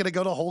are not going to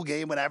go the whole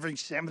game with averaging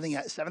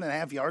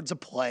 7.5 yards a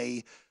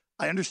play.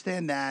 I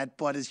understand that,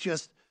 but it's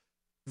just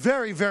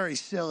very, very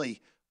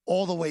silly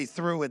all the way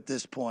through at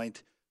this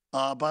point.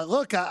 But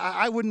look,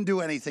 I wouldn't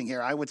do anything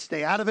here. I would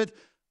stay out of it.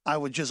 I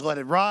would just let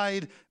it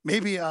ride.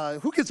 Maybe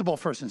who gets the ball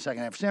first in the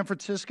second half? San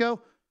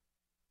Francisco?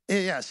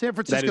 Yeah, San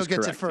Francisco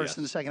gets it first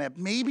in the second half.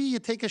 Maybe you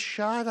take a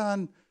shot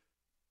on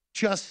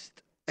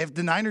just if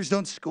the Niners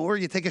don't score,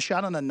 you take a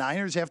shot on the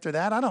Niners after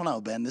that. I don't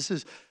know, Ben.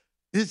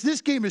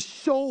 This game is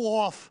so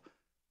off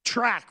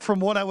track from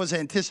what I was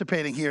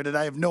anticipating here that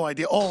I have no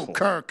idea. Oh,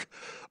 Kirk.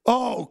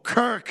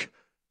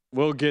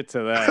 We'll get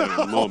to that in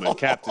a moment.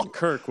 Captain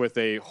Kirk with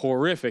a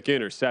horrific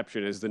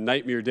interception as the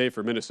nightmare day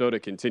for Minnesota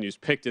continues.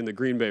 Picked in the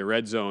Green Bay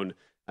red zone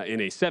in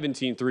a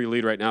 17-3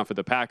 lead right now for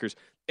the Packers.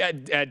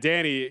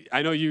 Danny,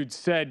 I know you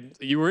said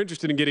you were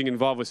interested in getting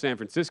involved with San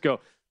Francisco.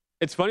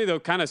 It's funny, though,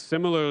 kind of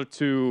similar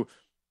to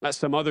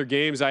some other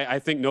games. I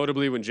think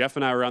notably when Jeff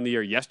and I were on the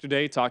air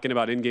yesterday talking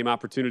about in-game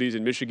opportunities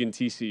in Michigan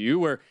TCU,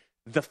 where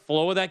the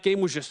flow of that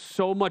game was just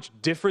so much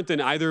different than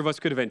either of us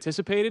could have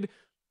anticipated.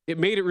 It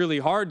made it really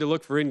hard to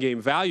look for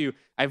in-game value.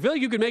 I feel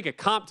like you could make a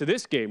comp to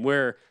this game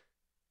where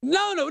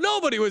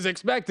nobody was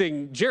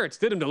expecting Jarrett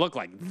Stidham to look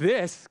like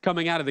this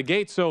coming out of the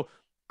gate. So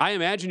I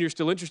imagine you're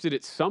still interested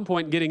at some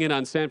point in getting in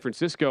on San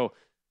Francisco.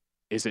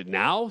 Is it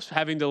now,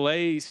 having to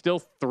lay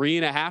still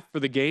 3.5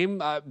 for the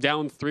game,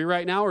 down 3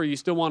 right now, or you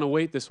still want to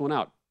wait this one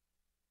out?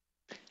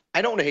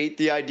 I don't hate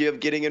the idea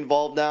of getting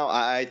involved now.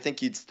 I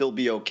think you'd still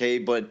be okay,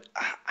 but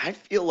I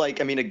feel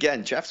like,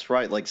 again, Jeff's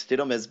right. Like,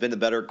 Stidham has been a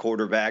better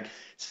quarterback.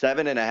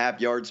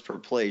 7.5 yards per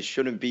play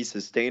shouldn't be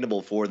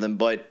sustainable for them,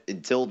 but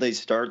until they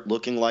start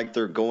looking like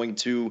they're going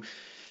to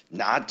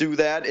not do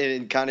that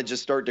and kind of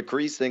just start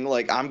decreasing,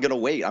 like, I'm going to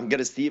wait. I'm going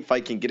to see if I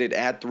can get it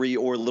at 3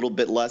 or a little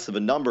bit less of a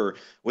number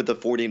with the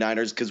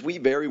 49ers, because we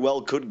very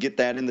well could get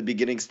that in the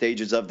beginning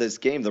stages of this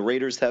game. The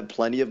Raiders have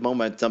plenty of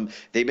momentum.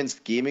 They've been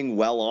scheming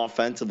well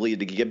offensively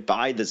to get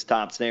by this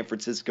top San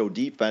Francisco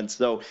defense.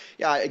 So,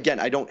 yeah, again,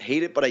 I don't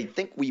hate it, but I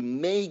think we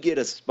may get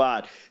a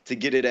spot to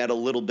get it at a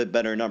little bit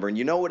better number. And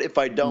you know what? If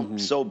I don't,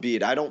 so be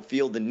it. I don't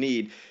feel the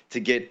need to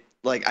get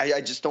I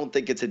just don't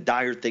think it's a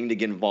dire thing to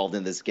get involved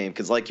in this game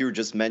because, like you were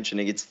just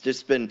mentioning, it's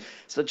just been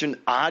such an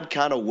odd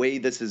kind of way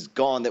this has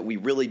gone that we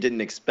really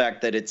didn't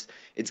expect. That it's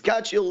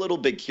got you a little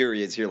bit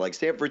curious here. Like,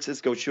 San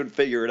Francisco should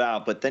figure it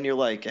out, but then you're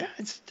like,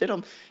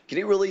 Stidham, can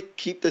he really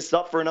keep this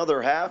up for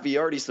another half? He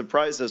already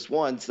surprised us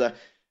once.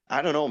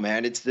 I don't know,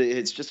 man. It's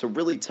just a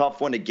really tough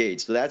one to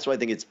gauge. So that's why I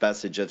think it's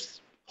best to just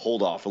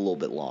hold off a little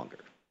bit longer.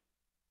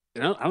 I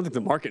don't think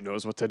the market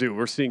knows what to do.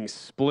 We're seeing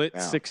split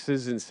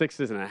 6s and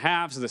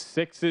 6.5s. The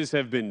 6s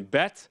have been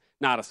bet.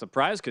 Not a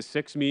surprise because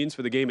 6 means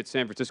for the game at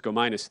San Francisco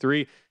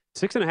 -3.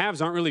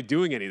 6.5s aren't really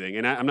doing anything,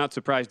 and I'm not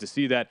surprised to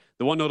see that.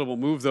 The one notable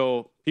move,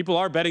 though, people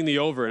are betting the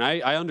over, and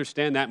I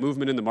understand that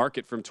movement in the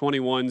market from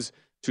 21s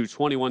to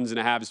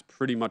 21.5s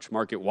pretty much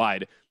market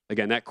wide.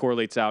 Again, that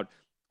correlates out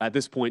at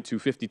this point to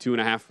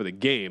 52.5 for the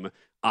game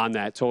on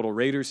that total.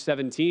 Raiders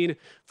 17,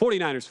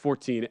 49ers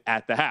 14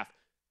 at the half.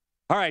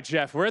 All right,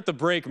 Jeff, we're at the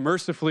break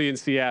mercifully in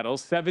Seattle.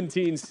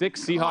 17-6,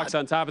 Seahawks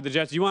on top of the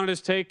Jets. You want to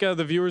just take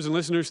the viewers and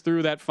listeners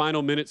through that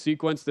final minute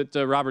sequence that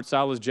Robert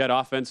Saleh's Jet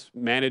offense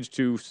managed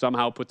to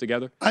somehow put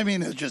together?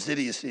 It's just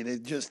idiocy. They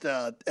just,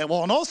 and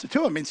also,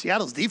 too,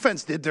 Seattle's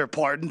defense did their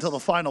part until the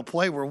final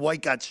play where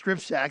White got strip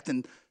sacked.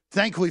 And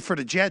thankfully for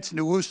the Jets,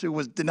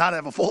 Nwosu did not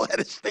have a full head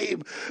of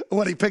steam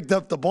when he picked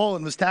up the ball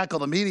and was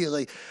tackled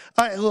immediately.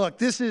 All right, look,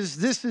 this is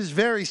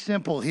very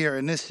simple here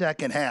in this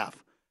second half.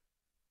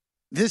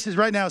 This is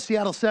right now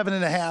Seattle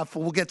 7.5.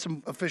 We'll get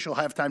some official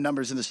halftime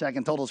numbers in a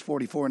second. Total is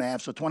 44.5,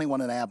 so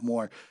 21.5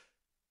 more.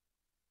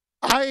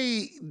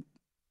 I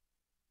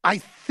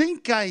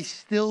think I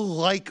still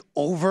like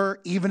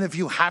over, even if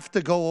you have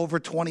to go over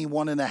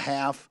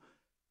 21.5.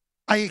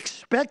 I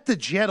expect the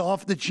Jet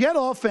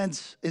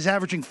offense is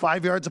averaging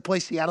 5 yards a play.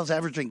 Seattle's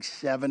averaging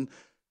 7.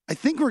 I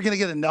think we're going to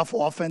get enough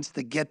offense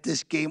to get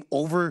this game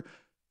over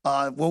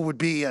what would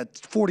be a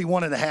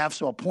 41.5,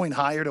 so a point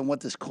higher than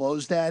what this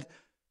closed at.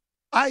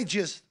 I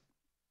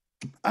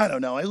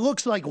don't know. It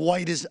looks like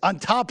White is on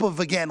top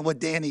of, again, what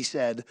Danny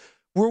said,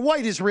 where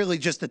White is really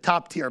just a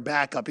top-tier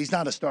backup. He's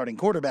not a starting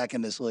quarterback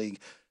in this league.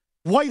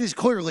 White is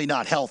clearly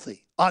not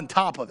healthy on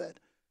top of it.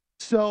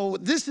 So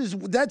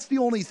that's the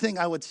only thing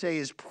I would say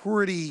is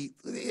pretty,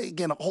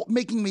 again,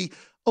 making me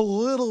a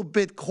little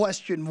bit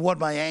question what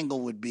my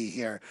angle would be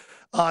here.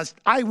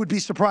 I would be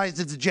surprised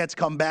if the Jets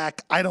come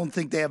back. I don't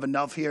think they have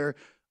enough here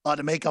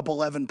to make up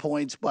 11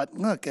 points. But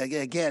look,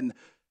 again,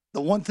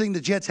 the one thing the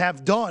Jets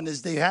have done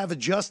is they have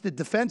adjusted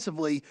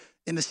defensively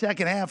in the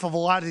second half of a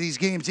lot of these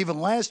games, even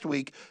last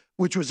week,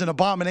 which was an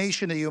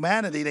abomination to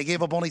humanity. They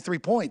gave up only 3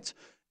 points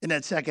in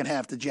that second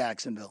half to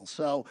Jacksonville.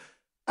 So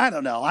I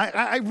don't know.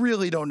 I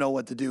really don't know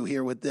what to do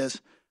here with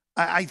this.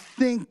 I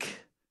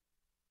think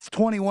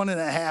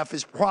 21.5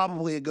 is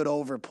probably a good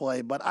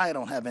overplay, but I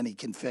don't have any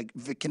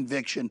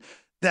conviction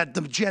that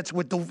the Jets,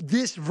 with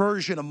this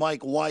version of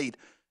Mike White,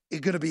 are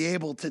going to be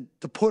able to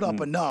put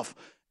up enough.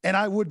 And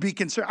I would be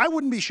concerned. I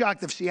wouldn't be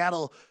shocked if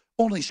Seattle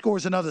only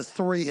scores another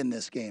 3 in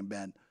this game,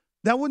 Ben.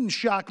 That wouldn't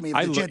shock me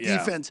if the Jet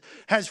defense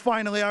has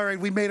finally, all right,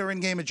 we made our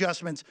in-game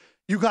adjustments.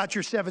 You got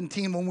your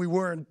 17 when we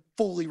weren't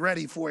fully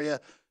ready for you.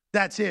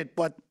 That's it.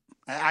 But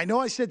I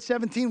know I said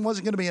 17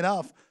 wasn't going to be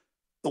enough.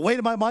 The way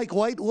that my Mike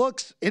White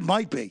looks, it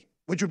might be,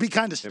 which would be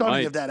kind of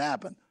stunning if that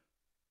happened.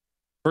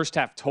 First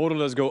half total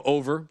does go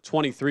over.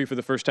 23 for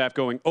the first half,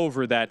 going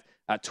over that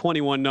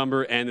 21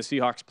 number, and the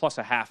Seahawks plus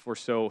a half or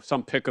so.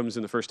 Some pick'ems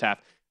in the first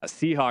half.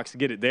 Seahawks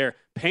get it there.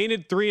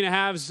 Painted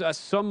 3.5s.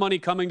 Some money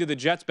coming to the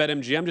Jets.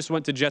 BetMGM just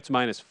went to Jets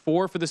 -4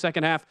 for the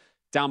second half.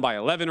 Down by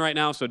 11 right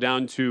now, so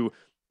down to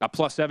a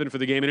 +7 for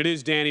the game. And it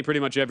is, Danny, pretty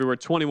much everywhere.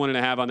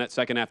 21.5 on that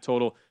second half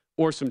total,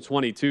 or some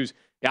 22s.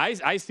 Yeah,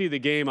 I see the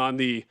game on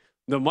the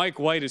Mike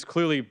White is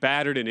clearly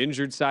battered and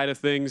injured side of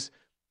things,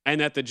 and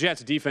that the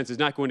Jets defense is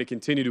not going to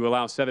continue to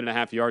allow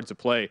 7.5 yards to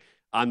play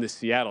on the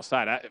Seattle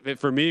side.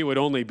 For me, it would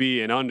only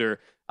be an under.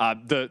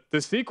 The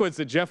sequence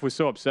that Jeff was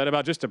so upset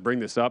about, just to bring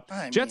this up,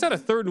 Jets had a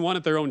 3rd and 1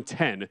 at their own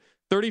 10,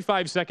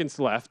 35 seconds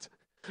left.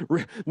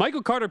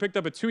 Michael Carter picked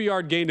up a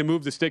 2-yard gain to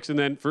move the sticks, and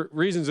then for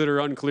reasons that are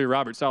unclear,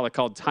 Robert Saleh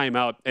called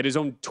timeout at his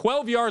own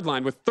 12-yard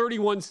line with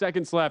 31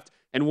 seconds left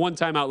and 1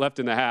 timeout left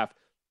in the half.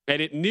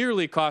 And it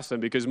nearly cost them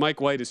because Mike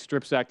White is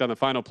strip sacked on the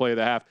final play of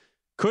the half.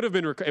 Could have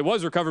been, it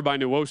was recovered by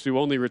Nwosu,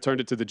 only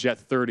returned it to the Jet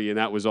 30, and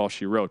that was all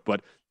she wrote.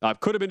 But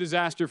could have been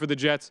disaster for the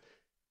Jets.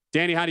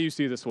 Danny, how do you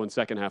see this one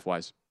second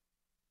half-wise?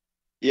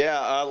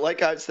 Yeah,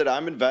 like I've said,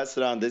 I'm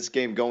invested on this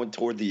game going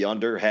toward the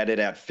under. Had it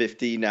at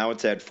 50. Now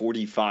it's at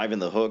 45 in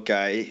the hook.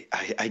 I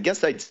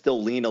guess I'd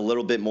still lean a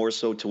little bit more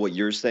so to what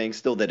you're saying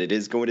still, that it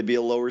is going to be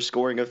a lower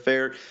scoring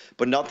affair,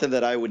 but nothing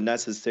that I would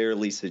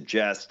necessarily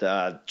suggest.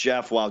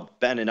 Jeff, while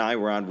Ben and I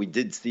were on, we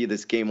did see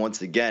this game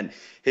once again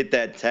hit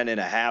that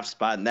 10.5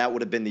 spot, and that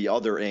would have been the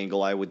other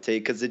angle I would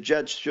take, because the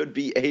Jets should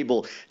be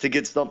able to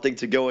get something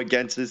to go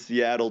against the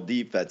Seattle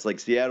defense. Like,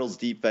 Seattle's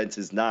defense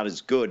is not as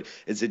good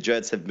as the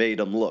Jets have made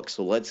them look.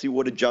 So let's see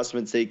what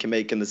adjustments they can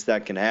make in the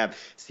second half.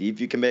 See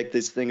if you can make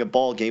this thing a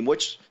ball game,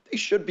 which they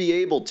should be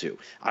able to.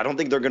 I don't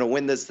think they're going to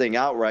win this thing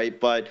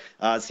outright, but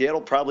Seattle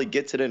probably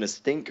gets it in a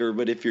stinker.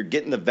 But if you're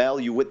getting the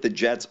value with the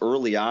Jets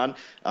early on,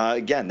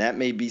 again, that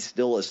may be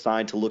still a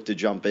sign to look to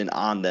jump in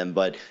on them.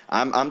 But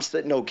I'm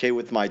sitting okay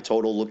with my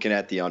total looking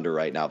at the under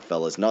right now,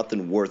 fellas.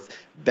 Nothing worth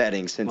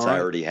betting since I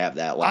already have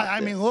that locked in. I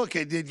mean, look,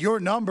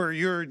 your number,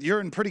 you're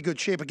in pretty good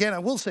shape. Again, I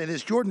will say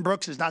this, Jordan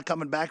Brooks is not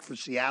coming back for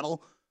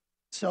Seattle.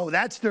 So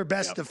that's their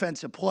best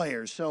defensive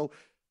player. So,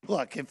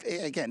 look,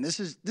 this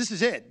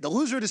is it. The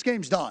loser of this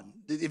game's done.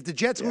 If the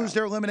Jets lose,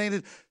 they're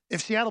eliminated.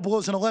 If Seattle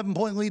blows an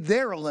 11-point lead,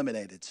 they're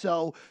eliminated.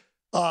 So,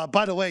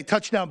 by the way,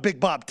 touchdown Big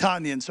Bob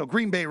Tonyan. So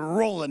Green Bay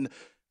rolling,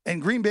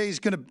 and Green Bay's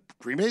gonna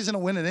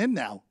win it in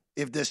now,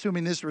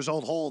 assuming this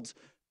result holds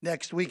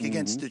next week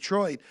against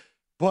Detroit.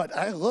 But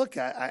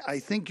I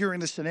think you're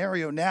in a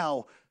scenario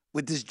now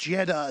with this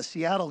Jet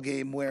Seattle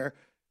game where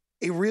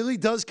it really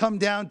does come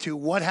down to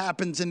what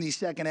happens in these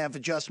second half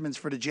adjustments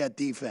for the Jet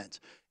defense.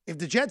 If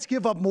the Jets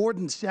give up more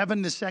than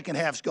 7, the second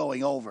half's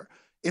going over.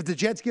 If the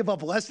Jets give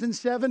up less than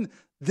 7,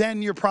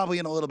 then you're probably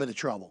in a little bit of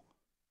trouble.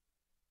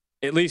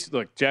 At least,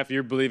 look, Jeff,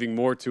 you're believing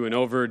more to an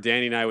over.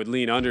 Danny and I would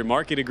lean under.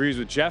 Market agrees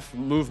with Jeff.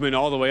 Movement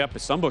all the way up to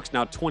some books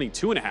now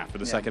 22.5 for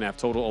the second half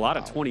total. A lot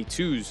of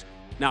 22s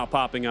now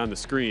popping on the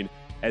screen,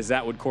 as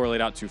that would correlate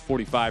out to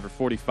 45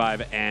 or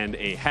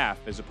 45.5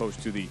 as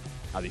opposed to the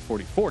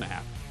 44.5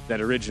 that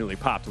originally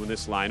popped when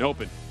this line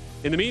opened.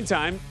 In the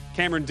meantime,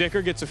 Cameron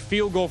Dicker gets a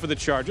field goal for the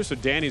Chargers, so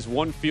Danny's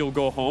 1 field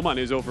goal home on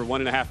his over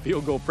 1.5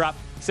 field goal prop.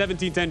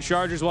 17-10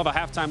 Chargers. We'll have a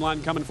halftime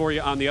line coming for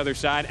you on the other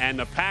side. And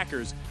the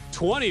Packers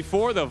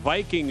 24, the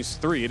Vikings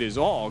 3. It is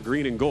all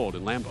green and gold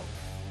in Lambeau.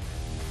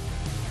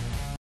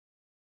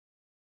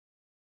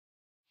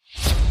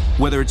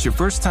 Whether it's your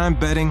first time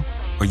betting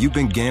or you've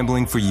been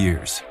gambling for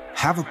years,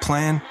 have a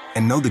plan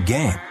and know the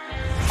game.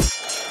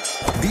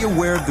 Be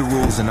aware of the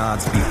rules and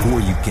odds before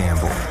you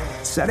gamble.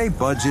 Set a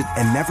budget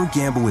and never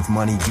gamble with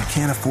money you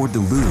can't afford to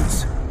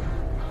lose.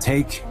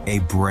 Take a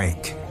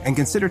break and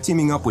consider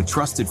teaming up with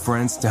trusted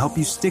friends to help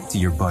you stick to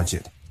your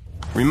budget.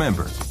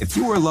 Remember, if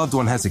you or a loved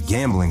one has a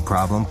gambling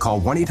problem, call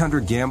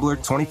 1-800-GAMBLER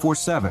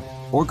 24/7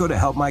 or go to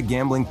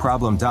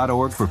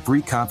helpmygamblingproblem.org for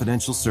free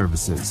confidential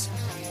services.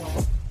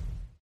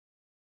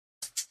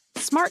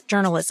 Smart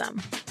journalism.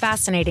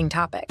 Fascinating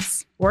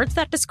topics. Words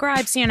that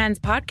describe CNN's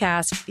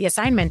podcast, The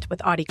Assignment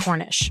with Audie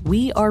Cornish.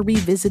 We are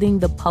revisiting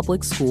the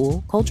public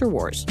school culture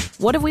wars.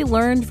 What have we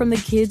learned from the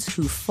kids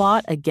who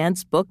fought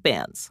against book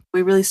bans?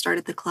 We really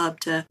started the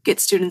club to get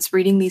students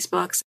reading these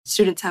books.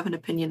 Students have an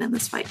opinion in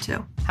this fight,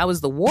 too. How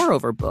has the war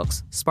over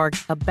books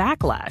sparked a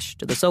backlash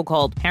to the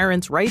so-called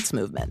parents' rights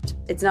movement?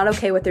 It's not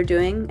okay what they're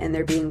doing, and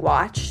they're being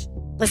watched.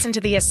 Listen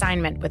to The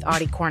Assignment with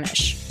Audie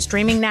Cornish.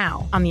 Streaming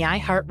now on the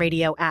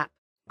iHeartRadio app.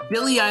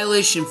 Billie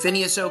Eilish and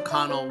Phineas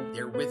O'Connell,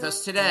 they're with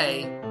us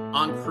today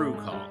on Crew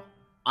Call.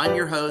 I'm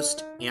your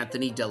host,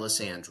 Anthony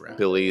D'Alessandro.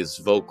 Billy's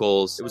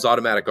vocals, it was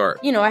automatic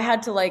art. You know, I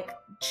had to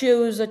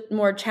choose a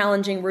more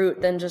challenging route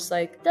than just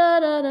da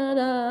da da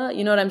da.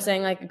 You know what I'm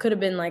saying? It could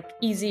have been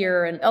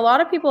easier. And a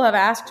lot of people have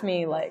asked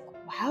me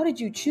how did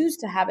you choose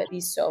to have it be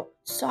so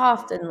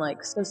soft and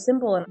so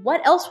simple? And what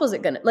else was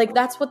it gonna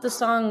that's what the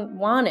song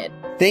wanted.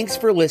 Thanks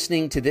for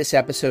listening to this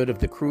episode of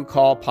the Crew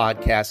Call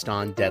podcast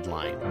on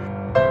Deadline.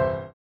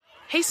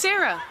 Hey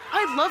Sarah,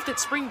 I love that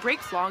spring break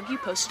vlog you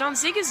posted on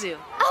Zigazoo.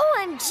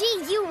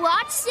 OMG, you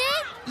watched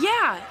it?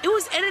 Yeah, it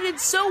was edited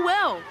so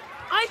well.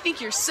 I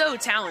think you're so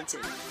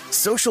talented.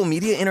 Social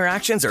media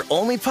interactions are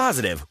only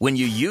positive when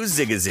you use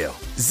Zigazoo.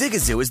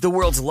 Zigazoo is the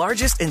world's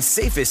largest and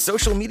safest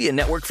social media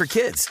network for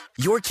kids.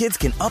 Your kids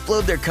can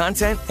upload their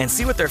content and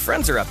see what their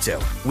friends are up to.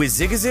 With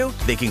Zigazoo,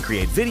 they can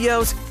create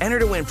videos, enter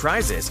to win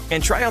prizes,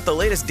 and try out the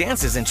latest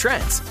dances and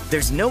trends.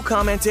 There's no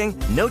commenting,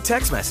 no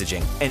text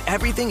messaging, and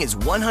everything is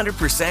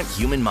 100%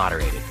 human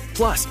moderated.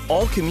 Plus,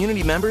 all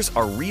community members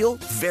are real,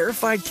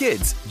 verified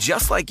kids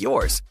just like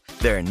yours.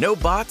 There are no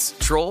bots,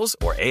 trolls,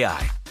 or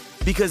AI.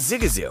 Because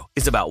Zigazoo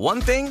is about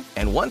one thing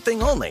and one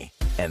thing only,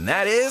 and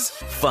that is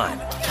fun.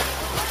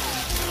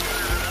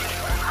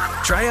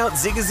 Try out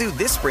Zigazoo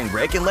this spring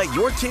break and let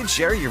your kids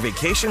share your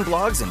vacation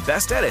blogs and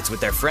best edits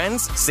with their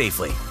friends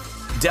safely.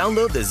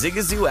 Download the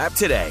Zigazoo app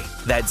today.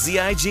 That's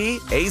Zigazoo.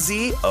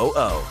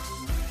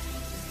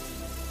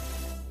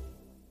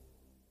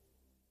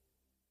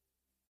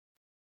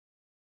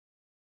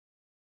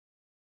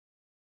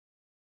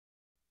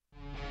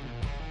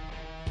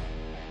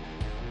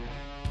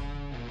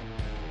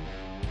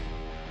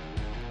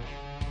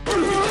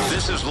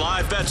 This is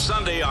Live Bet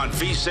Sunday on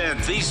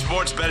VSiN, the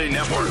Sports Betting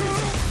Network.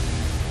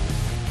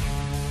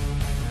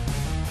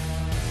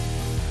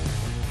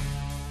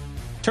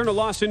 Turn a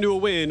loss into a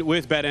win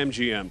with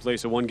BetMGM.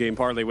 Place a one-game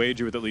parlay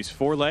wager with at least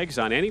 4 legs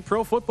on any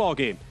pro football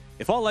game.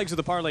 If all legs of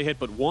the parlay hit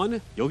but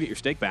one, you'll get your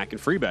stake back in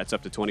free bets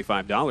up to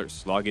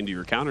 $25. Log into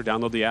your account or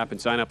download the app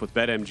and sign up with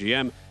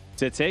BetMGM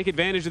to take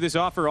advantage of this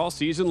offer all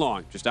season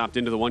long. Just opt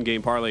into the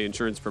one-game parlay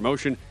insurance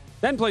promotion.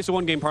 Then place a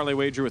one-game parlay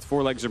wager with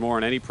 4 legs or more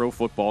on any pro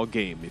football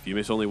game. If you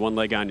miss only one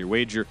leg on your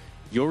wager,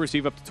 you'll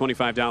receive up to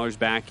 $25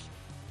 back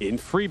in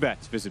free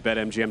bets. Visit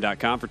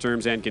BetMGM.com for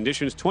terms and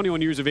conditions.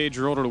 21 years of age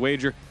or older to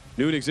wager.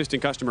 New and existing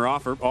customer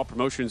offer. All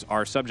promotions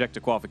are subject to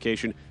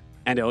qualification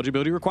and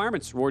eligibility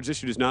requirements. Rewards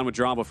issued as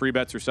non-withdrawable free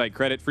bets or site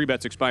credit. Free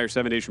bets expire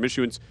 7 days from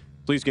issuance.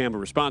 Please gamble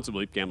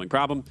responsibly. Gambling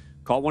problem?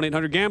 Call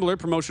 1-800-GAMBLER.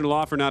 Promotional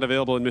offer not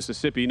available in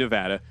Mississippi,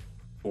 Nevada,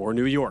 or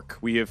New York.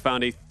 We have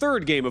found a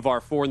third game of our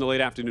 4 in the late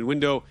afternoon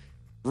window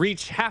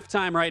reach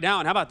halftime right now.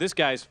 And how about this,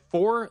 guys?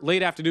 4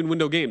 late afternoon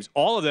window games.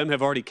 All of them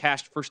have already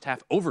cashed first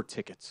half over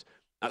tickets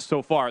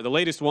so far. The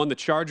latest one, the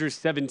Chargers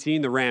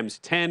 17, the Rams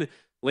 10.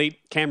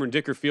 Late Cameron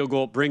Dicker field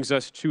goal brings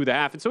us to the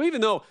half. And so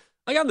even though,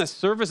 on the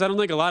surface, I don't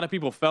think a lot of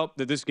people felt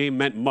that this game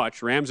meant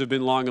much. Rams have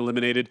been long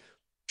eliminated.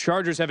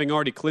 Chargers having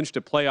already clinched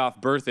a playoff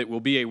berth. It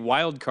will be a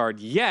wild card.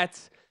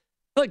 Yet,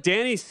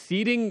 Danny,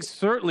 seeding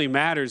certainly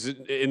matters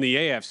in the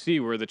AFC,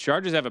 where the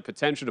Chargers have a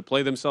potential to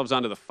play themselves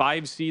onto the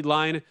 5 seed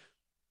line.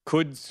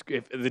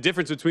 If the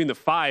difference between the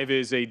 5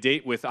 is a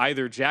date with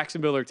either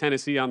Jacksonville or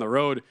Tennessee on the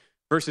road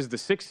versus the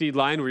 6 seed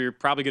line, where you're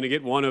probably going to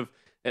get one of,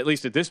 at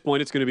least at this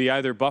point, it's going to be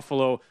either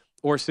Buffalo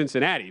or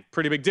Cincinnati.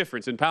 Pretty big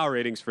difference in power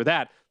ratings for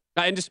that.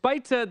 And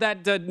despite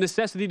that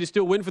necessity to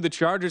still win for the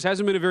Chargers,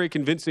 hasn't been a very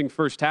convincing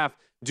first half.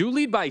 Do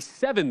lead by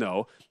 7,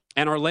 though,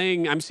 and are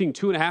laying, I'm seeing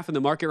 2.5 in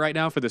the market right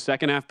now for the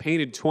second half,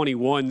 painted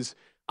 21s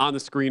on the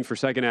screen for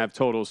second half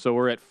totals. So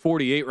we're at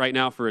 48 right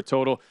now for a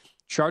total.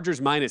 Chargers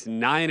minus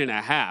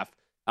 9.5.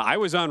 I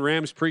was on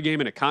Rams pregame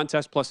in a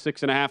contest plus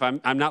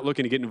 6.5. I'm not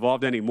looking to get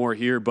involved anymore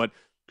here, but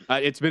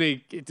it's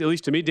been at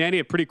least to me, Danny,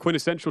 a pretty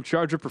quintessential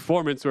Charger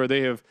performance where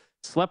they have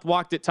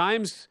slept-walked at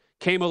times,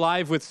 came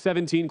alive with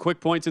 17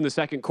 quick points in the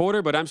second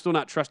quarter, but I'm still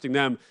not trusting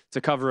them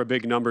to cover a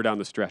big number down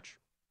the stretch.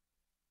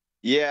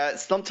 Yeah,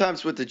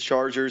 sometimes with the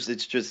Chargers,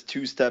 it's just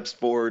 2 steps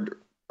forward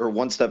or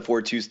 1 step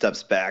forward, 2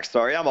 steps back.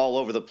 Sorry, I'm all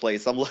over the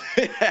place. I'm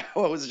looking at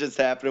what was just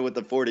happening with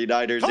the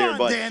 49ers here.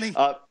 But Danny.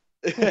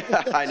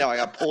 I know, I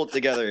got pulled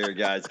together here,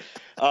 guys.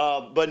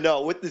 But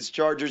no, with this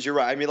Chargers, you're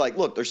right. I mean,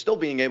 look, they're still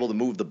being able to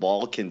move the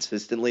ball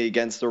consistently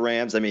against the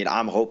Rams. I mean,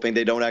 I'm hoping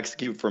they don't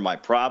execute for my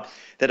prop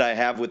that I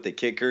have with the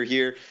kicker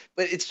here.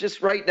 But it's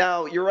just right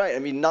now, you're right. I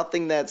mean,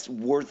 nothing that's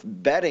worth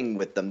betting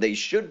with them. They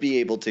should be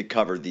able to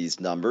cover these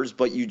numbers,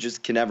 but you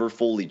just can never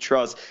fully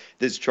trust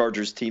this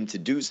Chargers team to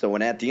do so.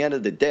 And at the end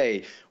of the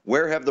day,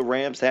 where have the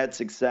Rams had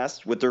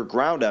success with their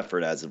ground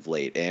effort as of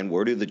late? And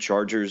where do the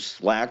Chargers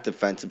slack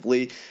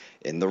defensively?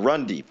 In the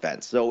run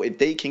defense. So if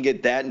they can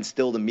get that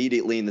instilled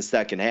immediately in the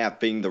second half,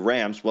 being the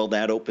Rams, well,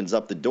 that opens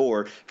up the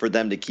door for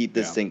them to keep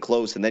this thing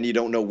close. And then you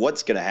don't know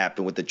what's going to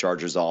happen with the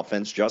Chargers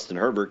offense. Justin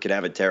Herbert could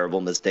have a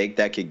terrible mistake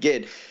that could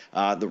get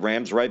the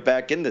Rams right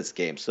back in this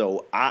game.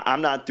 So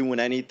I'm not doing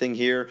anything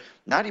here,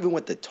 not even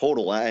with the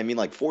total. I mean,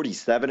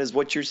 47 is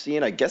what you're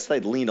seeing. I guess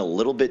I'd lean a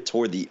little bit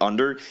toward the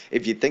under.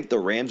 If you think the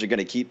Rams are going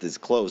to keep this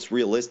close,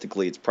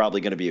 realistically, it's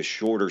probably going to be a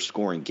shorter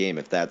scoring game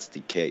if that's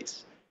the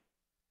case.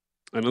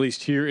 And at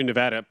least here in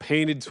Nevada,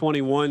 painted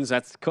 21s,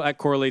 that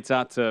correlates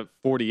out to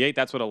 48.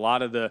 That's what a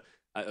lot of the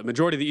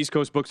majority of the East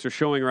Coast books are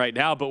showing right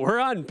now. But we're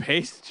on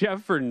pace,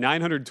 Jeff, for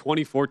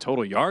 924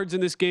 total yards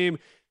in this game.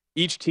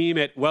 Each team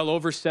at well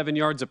over 7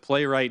 yards of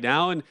play right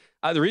now. And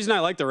the reason I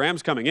like the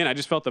Rams coming in, I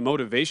just felt the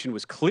motivation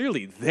was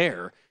clearly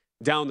there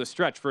down the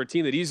stretch for a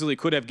team that easily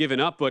could have given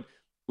up, but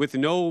with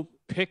no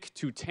pick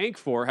to tank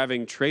for,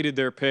 having traded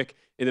their pick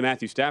in the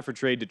Matthew Stafford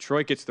trade.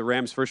 Detroit gets the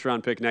Rams'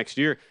 first-round pick next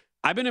year.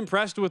 I've been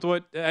impressed with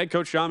what head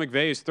coach Sean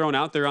McVay has thrown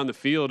out there on the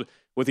field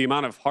with the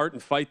amount of heart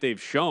and fight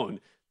they've shown.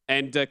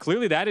 And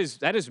clearly that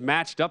is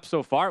matched up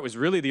so far. It was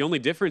really the only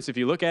difference. If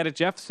you look at it,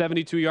 Jeff,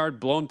 72-yard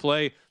blown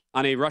play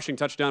on a rushing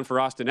touchdown for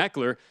Austin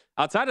Eckler.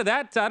 Outside of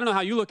that, I don't know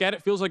how you look at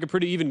it. Feels like a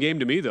pretty even game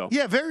to me, though.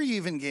 Yeah, very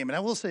even game. And I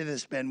will say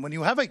this, Ben, when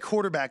you have a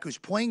quarterback who's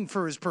playing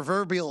for his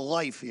proverbial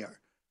life here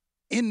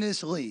in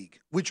this league,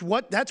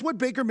 that's what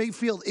Baker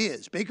Mayfield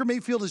is. Baker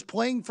Mayfield is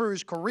playing for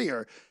his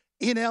career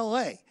in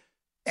L.A.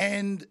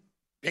 And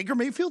Baker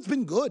Mayfield's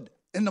been good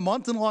in the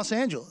month in Los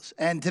Angeles.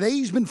 And today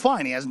he's been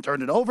fine. He hasn't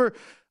turned it over.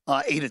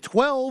 8 of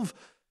 12.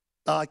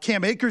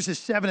 Cam Akers is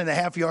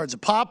 7.5 yards a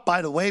pop.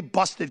 By the way,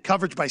 busted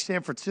coverage by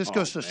San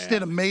Francisco.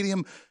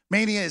 Stidham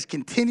mania is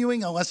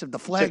continuing unless if the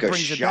flag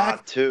brings it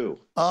back. Too.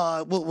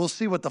 We'll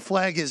see what the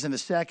flag is in a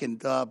second.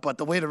 But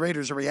the way the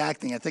Raiders are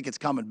reacting, I think it's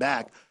coming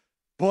back.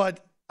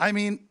 But I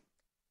mean,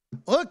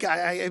 look,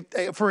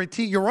 for a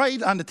team, you're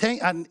right on the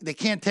tank. They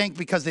can't tank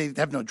because they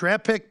have no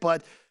draft pick.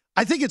 But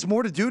I think it's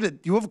more to do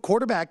that you have a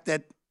quarterback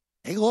that,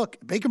 hey, look,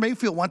 Baker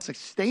Mayfield wants to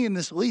stay in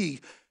this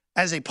league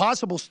as a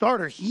possible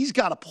starter. He's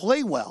got to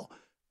play well.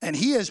 And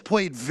he has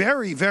played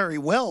very, very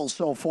well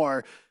so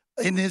far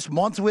in this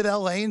month with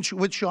L.A. and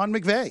with Sean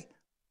McVay.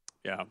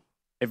 Yeah.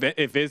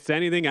 If it's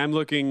anything, I'm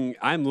looking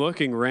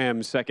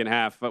Rams second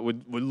half. I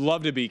would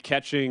love to be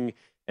catching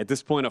at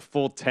this point a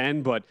full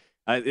 10, but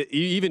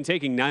even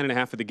taking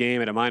 9.5 of the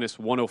game at a minus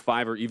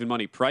 105 or even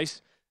money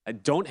price, I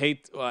don't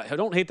hate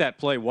that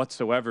play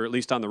whatsoever, at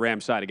least on the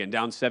Rams side. Again,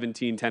 down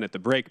 17-10 at the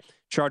break.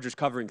 Chargers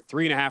covering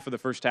 3.5 for the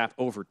first half,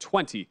 over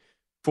 20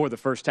 for the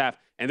first half.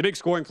 And the big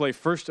scoring play,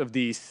 first of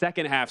the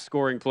second half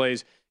scoring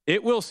plays,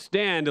 it will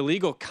stand.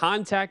 Illegal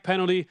contact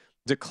penalty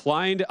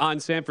declined on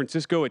San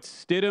Francisco. It's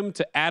Stidham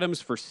to Adams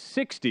for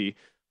 60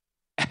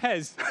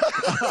 as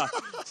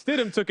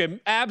Stidham took an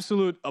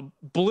absolute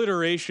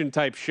obliteration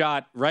type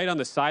shot right on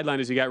the sideline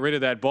as he got rid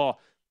of that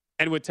ball.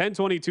 And with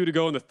 10:22 to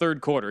go in the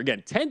third quarter,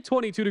 again,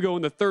 10:22 to go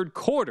in the third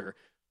quarter,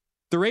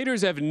 the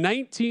Raiders have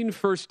 19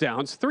 first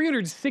downs,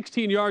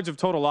 316 yards of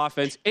total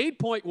offense,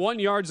 8.1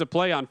 yards of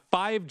play on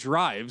 5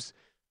 drives,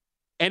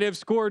 and have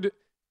scored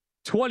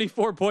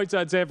 24 points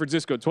on San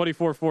Francisco,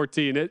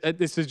 24-14.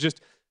 This is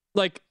just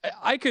like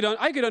I could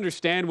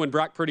understand when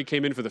Brock Purdy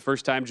came in for the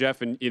first time,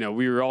 Jeff, and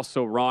we were all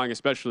so wrong,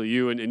 especially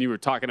you, and you were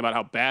talking about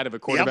how bad of a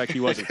quarterback he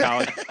was in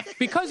college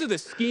because of the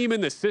scheme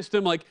and the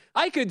system. Like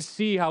I could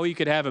see how he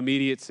could have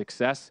immediate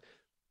success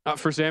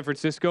for San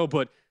Francisco,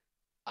 but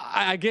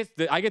I get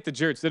that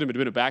Jarrett Stidham had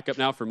been a backup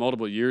now for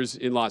multiple years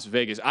in Las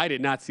Vegas. I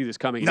did not see this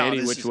coming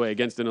any which way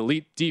against an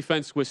elite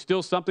defense with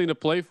still something to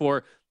play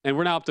for. And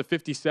we're now up to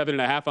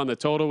 57.5 on the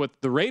total with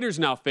the Raiders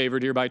now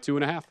favored here by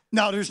 2.5.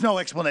 No, there's no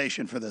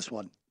explanation for this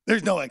one.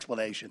 There's no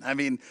explanation. I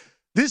mean,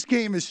 this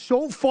game is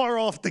so far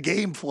off the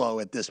game flow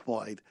at this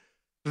point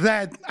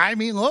that,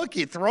 look,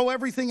 you throw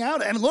everything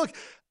out. And look,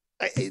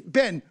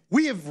 Ben,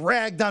 we have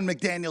ragged on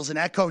McDaniels and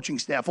that coaching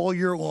staff all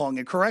year long,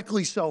 and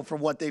correctly so for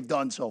what they've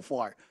done so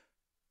far.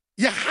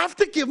 You have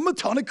to give him a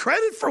ton of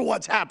credit for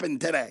what's happened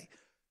today.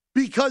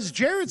 Because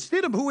Jarrett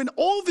Stidham, who in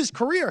all of his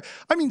career,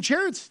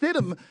 Jarrett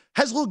Stidham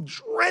has looked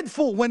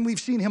dreadful when we've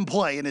seen him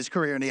play in his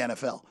career in the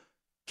NFL.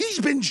 He's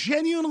been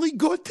genuinely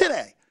good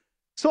today.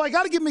 So I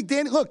got to give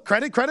McDaniels,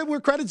 credit where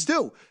credit's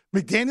due.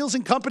 McDaniels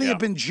and company have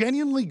been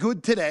genuinely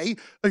good today,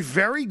 a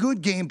very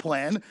good game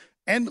plan.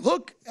 And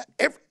look,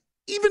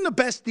 even the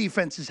best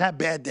defenses have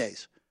bad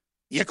days.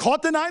 You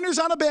caught the Niners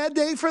on a bad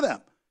day for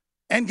them.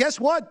 And guess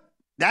what?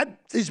 That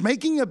is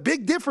making a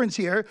big difference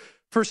here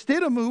for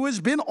Stidham, who has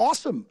been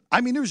awesome.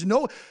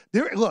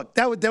 Look,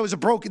 that was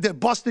a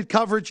busted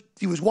coverage.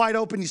 He was wide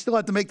open. He still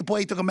had to make the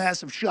play. He took a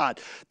massive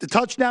shot. The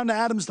touchdown to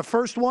Adams, the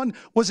first one,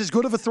 was as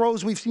good of a throw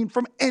as we've seen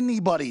from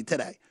anybody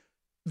today.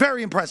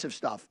 Very impressive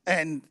stuff.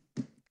 And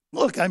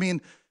look, they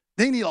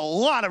need a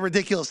lot of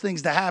ridiculous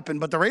things to happen,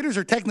 but the Raiders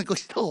are technically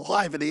still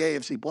alive in the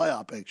AFC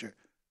playoff picture.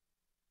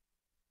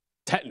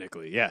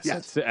 Technically,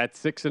 yes. At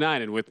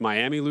 6-9, and with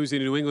Miami losing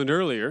to New England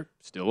earlier,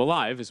 still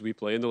alive as we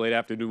play in the late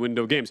afternoon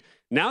window games.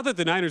 Now that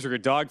the Niners are a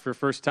dog for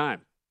first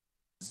time,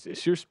 is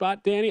this your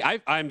spot, Danny?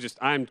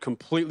 I'm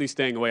completely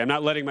staying away. I'm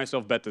not letting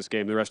myself bet this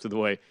game the rest of the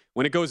way.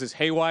 When it goes as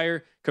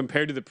haywire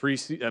compared to the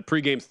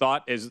pregame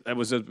thought,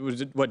 was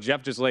what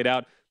Jeff just laid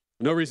out,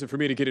 no reason for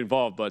me to get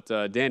involved.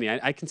 But Danny,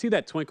 I can see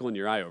that twinkle in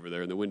your eye over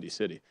there in the Windy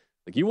City.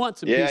 Like, you want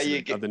some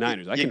piece of the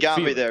Niners. You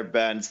got me there,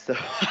 Ben. So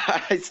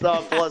I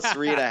saw plus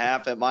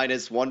 3.5 at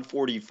minus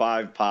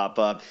 145 pop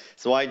up.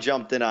 So I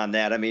jumped in on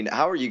that. I mean,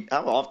 how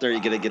often are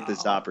you going to get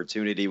this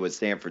opportunity with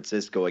San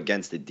Francisco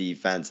against a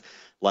defense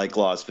like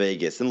Las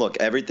Vegas? And look,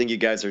 everything you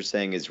guys are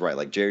saying is right.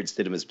 Like, Jarrett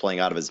Stidham is playing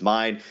out of his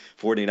mind.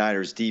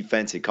 49ers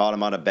defense, it caught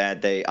him on a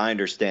bad day. I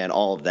understand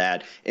all of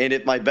that. And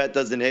if my bet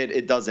doesn't hit,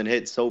 it doesn't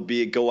hit. So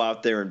be it. Go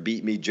out there and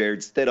beat me,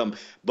 Jarrett Stidham.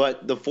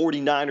 But the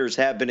 49ers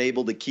have been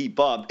able to keep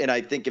up. And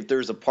I think if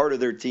there's a part of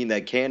their team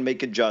that can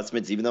make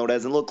adjustments, even though it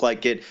doesn't look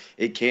like it,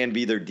 it can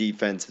be their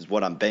defense is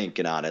what I'm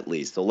banking on at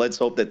least. So let's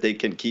hope that they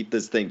can keep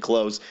this thing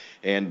close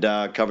and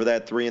cover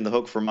that 3 in the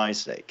hook for my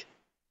sake.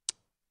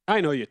 I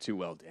know you too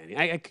well, Danny.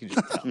 I can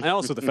just tell. And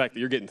also the fact that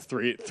you're getting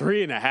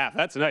 3.5.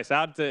 That's nice.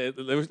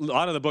 There's a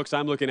lot of the books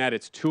I'm looking at,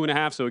 it's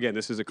 2.5. So again,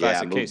 this is a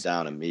classic case.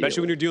 Down immediately.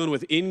 Especially when you're dealing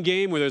with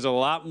in-game, where there's a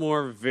lot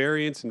more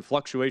variance and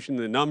fluctuation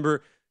in the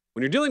number.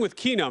 When you're dealing with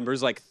key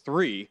numbers like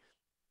 3,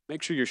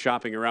 make sure you're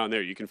shopping around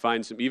there. You can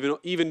find some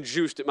even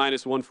juiced at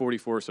minus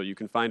 144. So you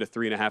can find a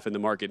 3.5 in the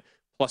market,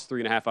 plus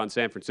 3.5 on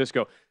San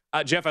Francisco.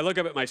 Jeff, I look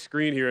up at my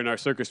screen here in our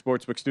Circus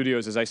Sportsbook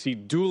studios as I see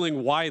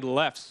dueling wide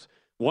lefts.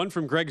 One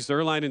from Greg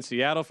Zuerlein in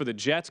Seattle for the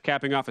Jets,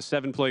 capping off a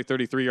 7-play,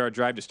 33-yard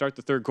drive to start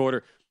the third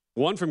quarter.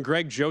 One from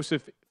Greg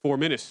Joseph for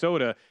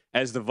Minnesota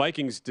as the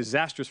Vikings'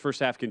 disastrous first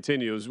half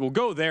continues. We'll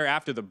go there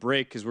after the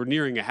break because we're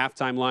nearing a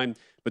halftime line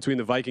between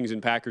the Vikings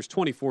and Packers,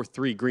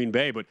 24-3 Green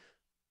Bay. But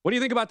what do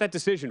you think about that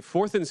decision?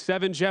 4th and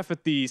 7, Jeff,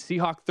 at the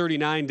Seahawk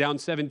 39, down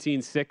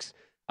 17-6.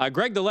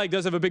 Greg the Leg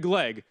does have a big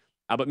leg,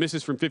 but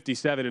misses from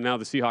 57, and now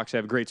the Seahawks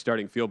have great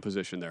starting field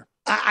position there.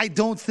 I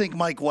don't think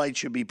Mike White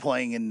should be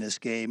playing in this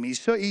game.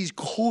 He's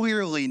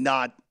clearly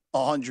not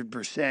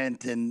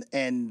 100%,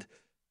 and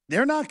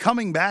they're not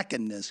coming back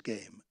in this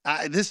game.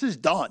 This is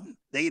done.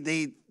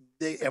 They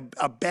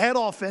a bad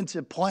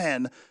offensive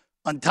plan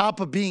on top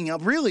of being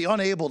really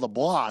unable to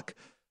block.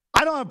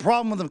 I don't have a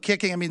problem with them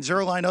kicking. I mean,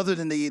 Zuerlein, other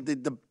than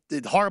the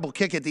horrible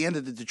kick at the end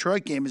of the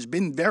Detroit game, has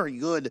been very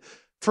good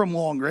from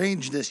long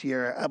range this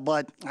year.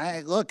 But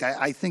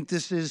I think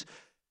this is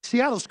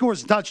Seattle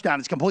scores a touchdown.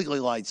 It's completely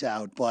lights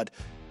out. But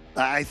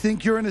I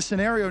think you're in a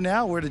scenario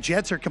now where the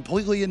Jets are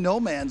completely in no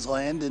man's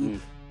land,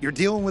 and you're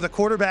dealing with a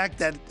quarterback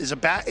that is a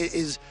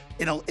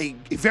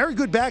very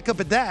good backup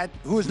at that,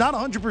 who is not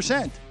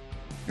 100%.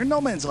 You're in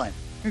no man's land.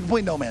 You're in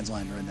complete no man's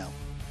land right now.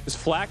 Is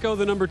Flacco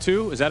the number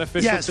 2? Is that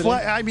official? Yes.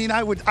 I mean,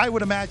 I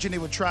would imagine they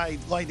would try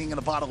lightning in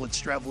a bottle with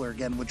Streveler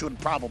again, which would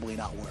probably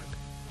not work.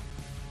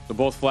 So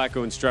both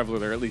Flacco and Streveler,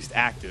 they're at least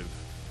active.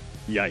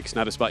 Yikes,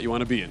 not a spot you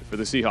want to be in for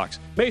the Seahawks.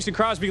 Mason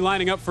Crosby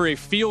lining up for a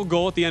field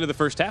goal at the end of the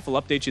first half.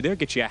 We'll update you there,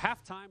 get you a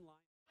halftime line.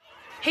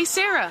 Hey,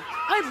 Sarah,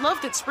 I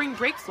love that spring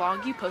break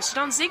vlog you posted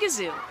on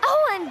Zigazoo.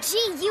 OMG,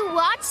 you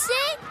watched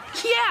it?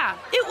 Yeah,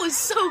 it was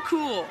so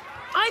cool.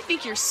 I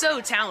think you're so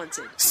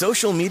talented.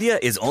 Social media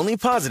is only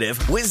positive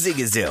with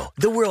Zigazoo,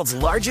 the world's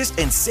largest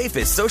and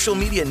safest social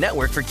media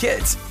network for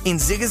kids. In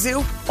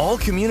Zigazoo, all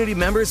community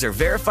members are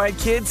verified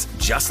kids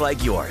just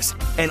like yours.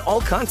 And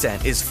all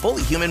content is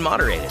fully human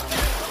moderated.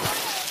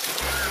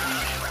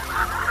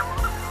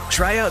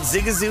 Try out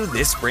Zigazoo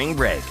this spring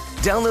break.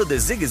 Download the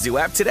Zigazoo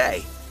app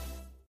today.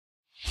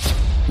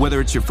 Whether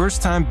it's your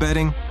first time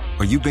betting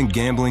or you've been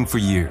gambling for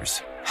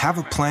years, have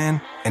a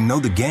plan and know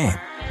the game.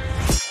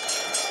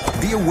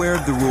 Be aware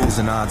of the rules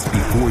and odds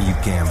before you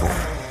gamble.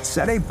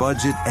 Set a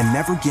budget and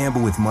never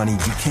gamble with money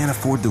you can't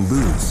afford to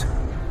lose.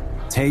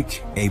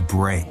 Take a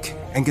break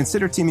and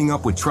consider teaming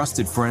up with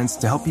trusted friends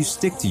to help you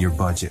stick to your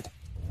budget.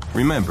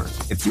 Remember,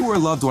 if you or a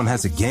loved one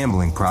has a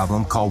gambling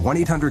problem, call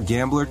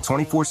 1-800-GAMBLER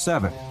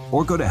 24/7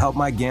 or go to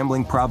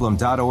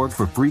helpmygamblingproblem.org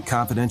for free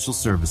confidential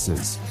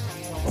services.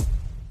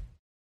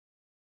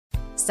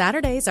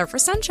 Saturdays are for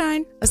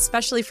sunshine,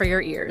 especially for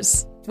your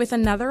ears. With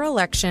another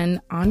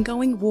election,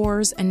 ongoing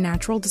wars, and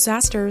natural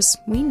disasters,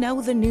 we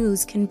know the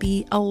news can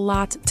be a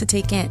lot to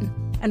take in.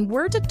 And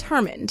we're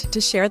determined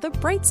to share the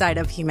bright side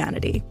of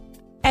humanity.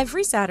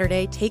 Every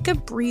Saturday, take a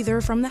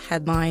breather from the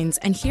headlines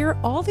and hear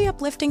all the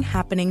uplifting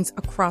happenings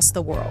across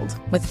the world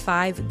with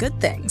 5 Good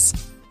Things,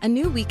 a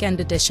new weekend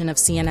edition of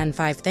CNN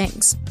 5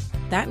 Things.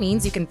 That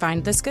means you can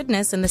find this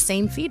goodness in the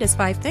same feed as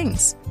 5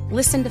 Things.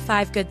 Listen to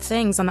 5 Good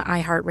Things on the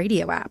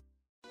iHeartRadio app.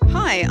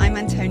 Hi, I'm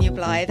Antonia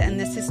Blythe, and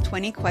this is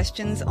 20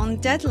 Questions on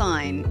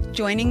Deadline.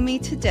 Joining me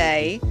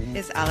today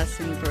is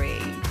Alison Brie.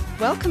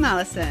 Welcome,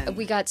 Alison.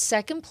 We got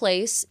second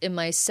place in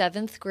my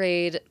 7th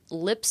grade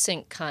lip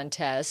sync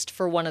contest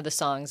for one of the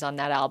songs on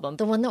that album.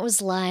 The one that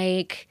was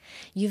like,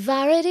 "You've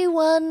already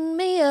won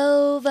me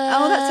over."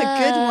 Oh, that's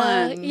a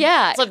good one.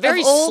 Yeah. It's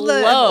very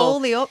slow. Of all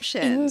the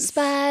options. In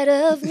spite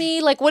of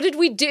me. Like, what did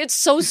we do? It's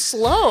so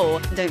slow.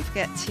 Don't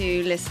forget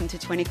to listen to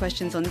 20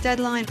 Questions on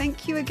Deadline.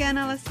 Thank you again,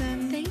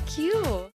 Alison. Thank you.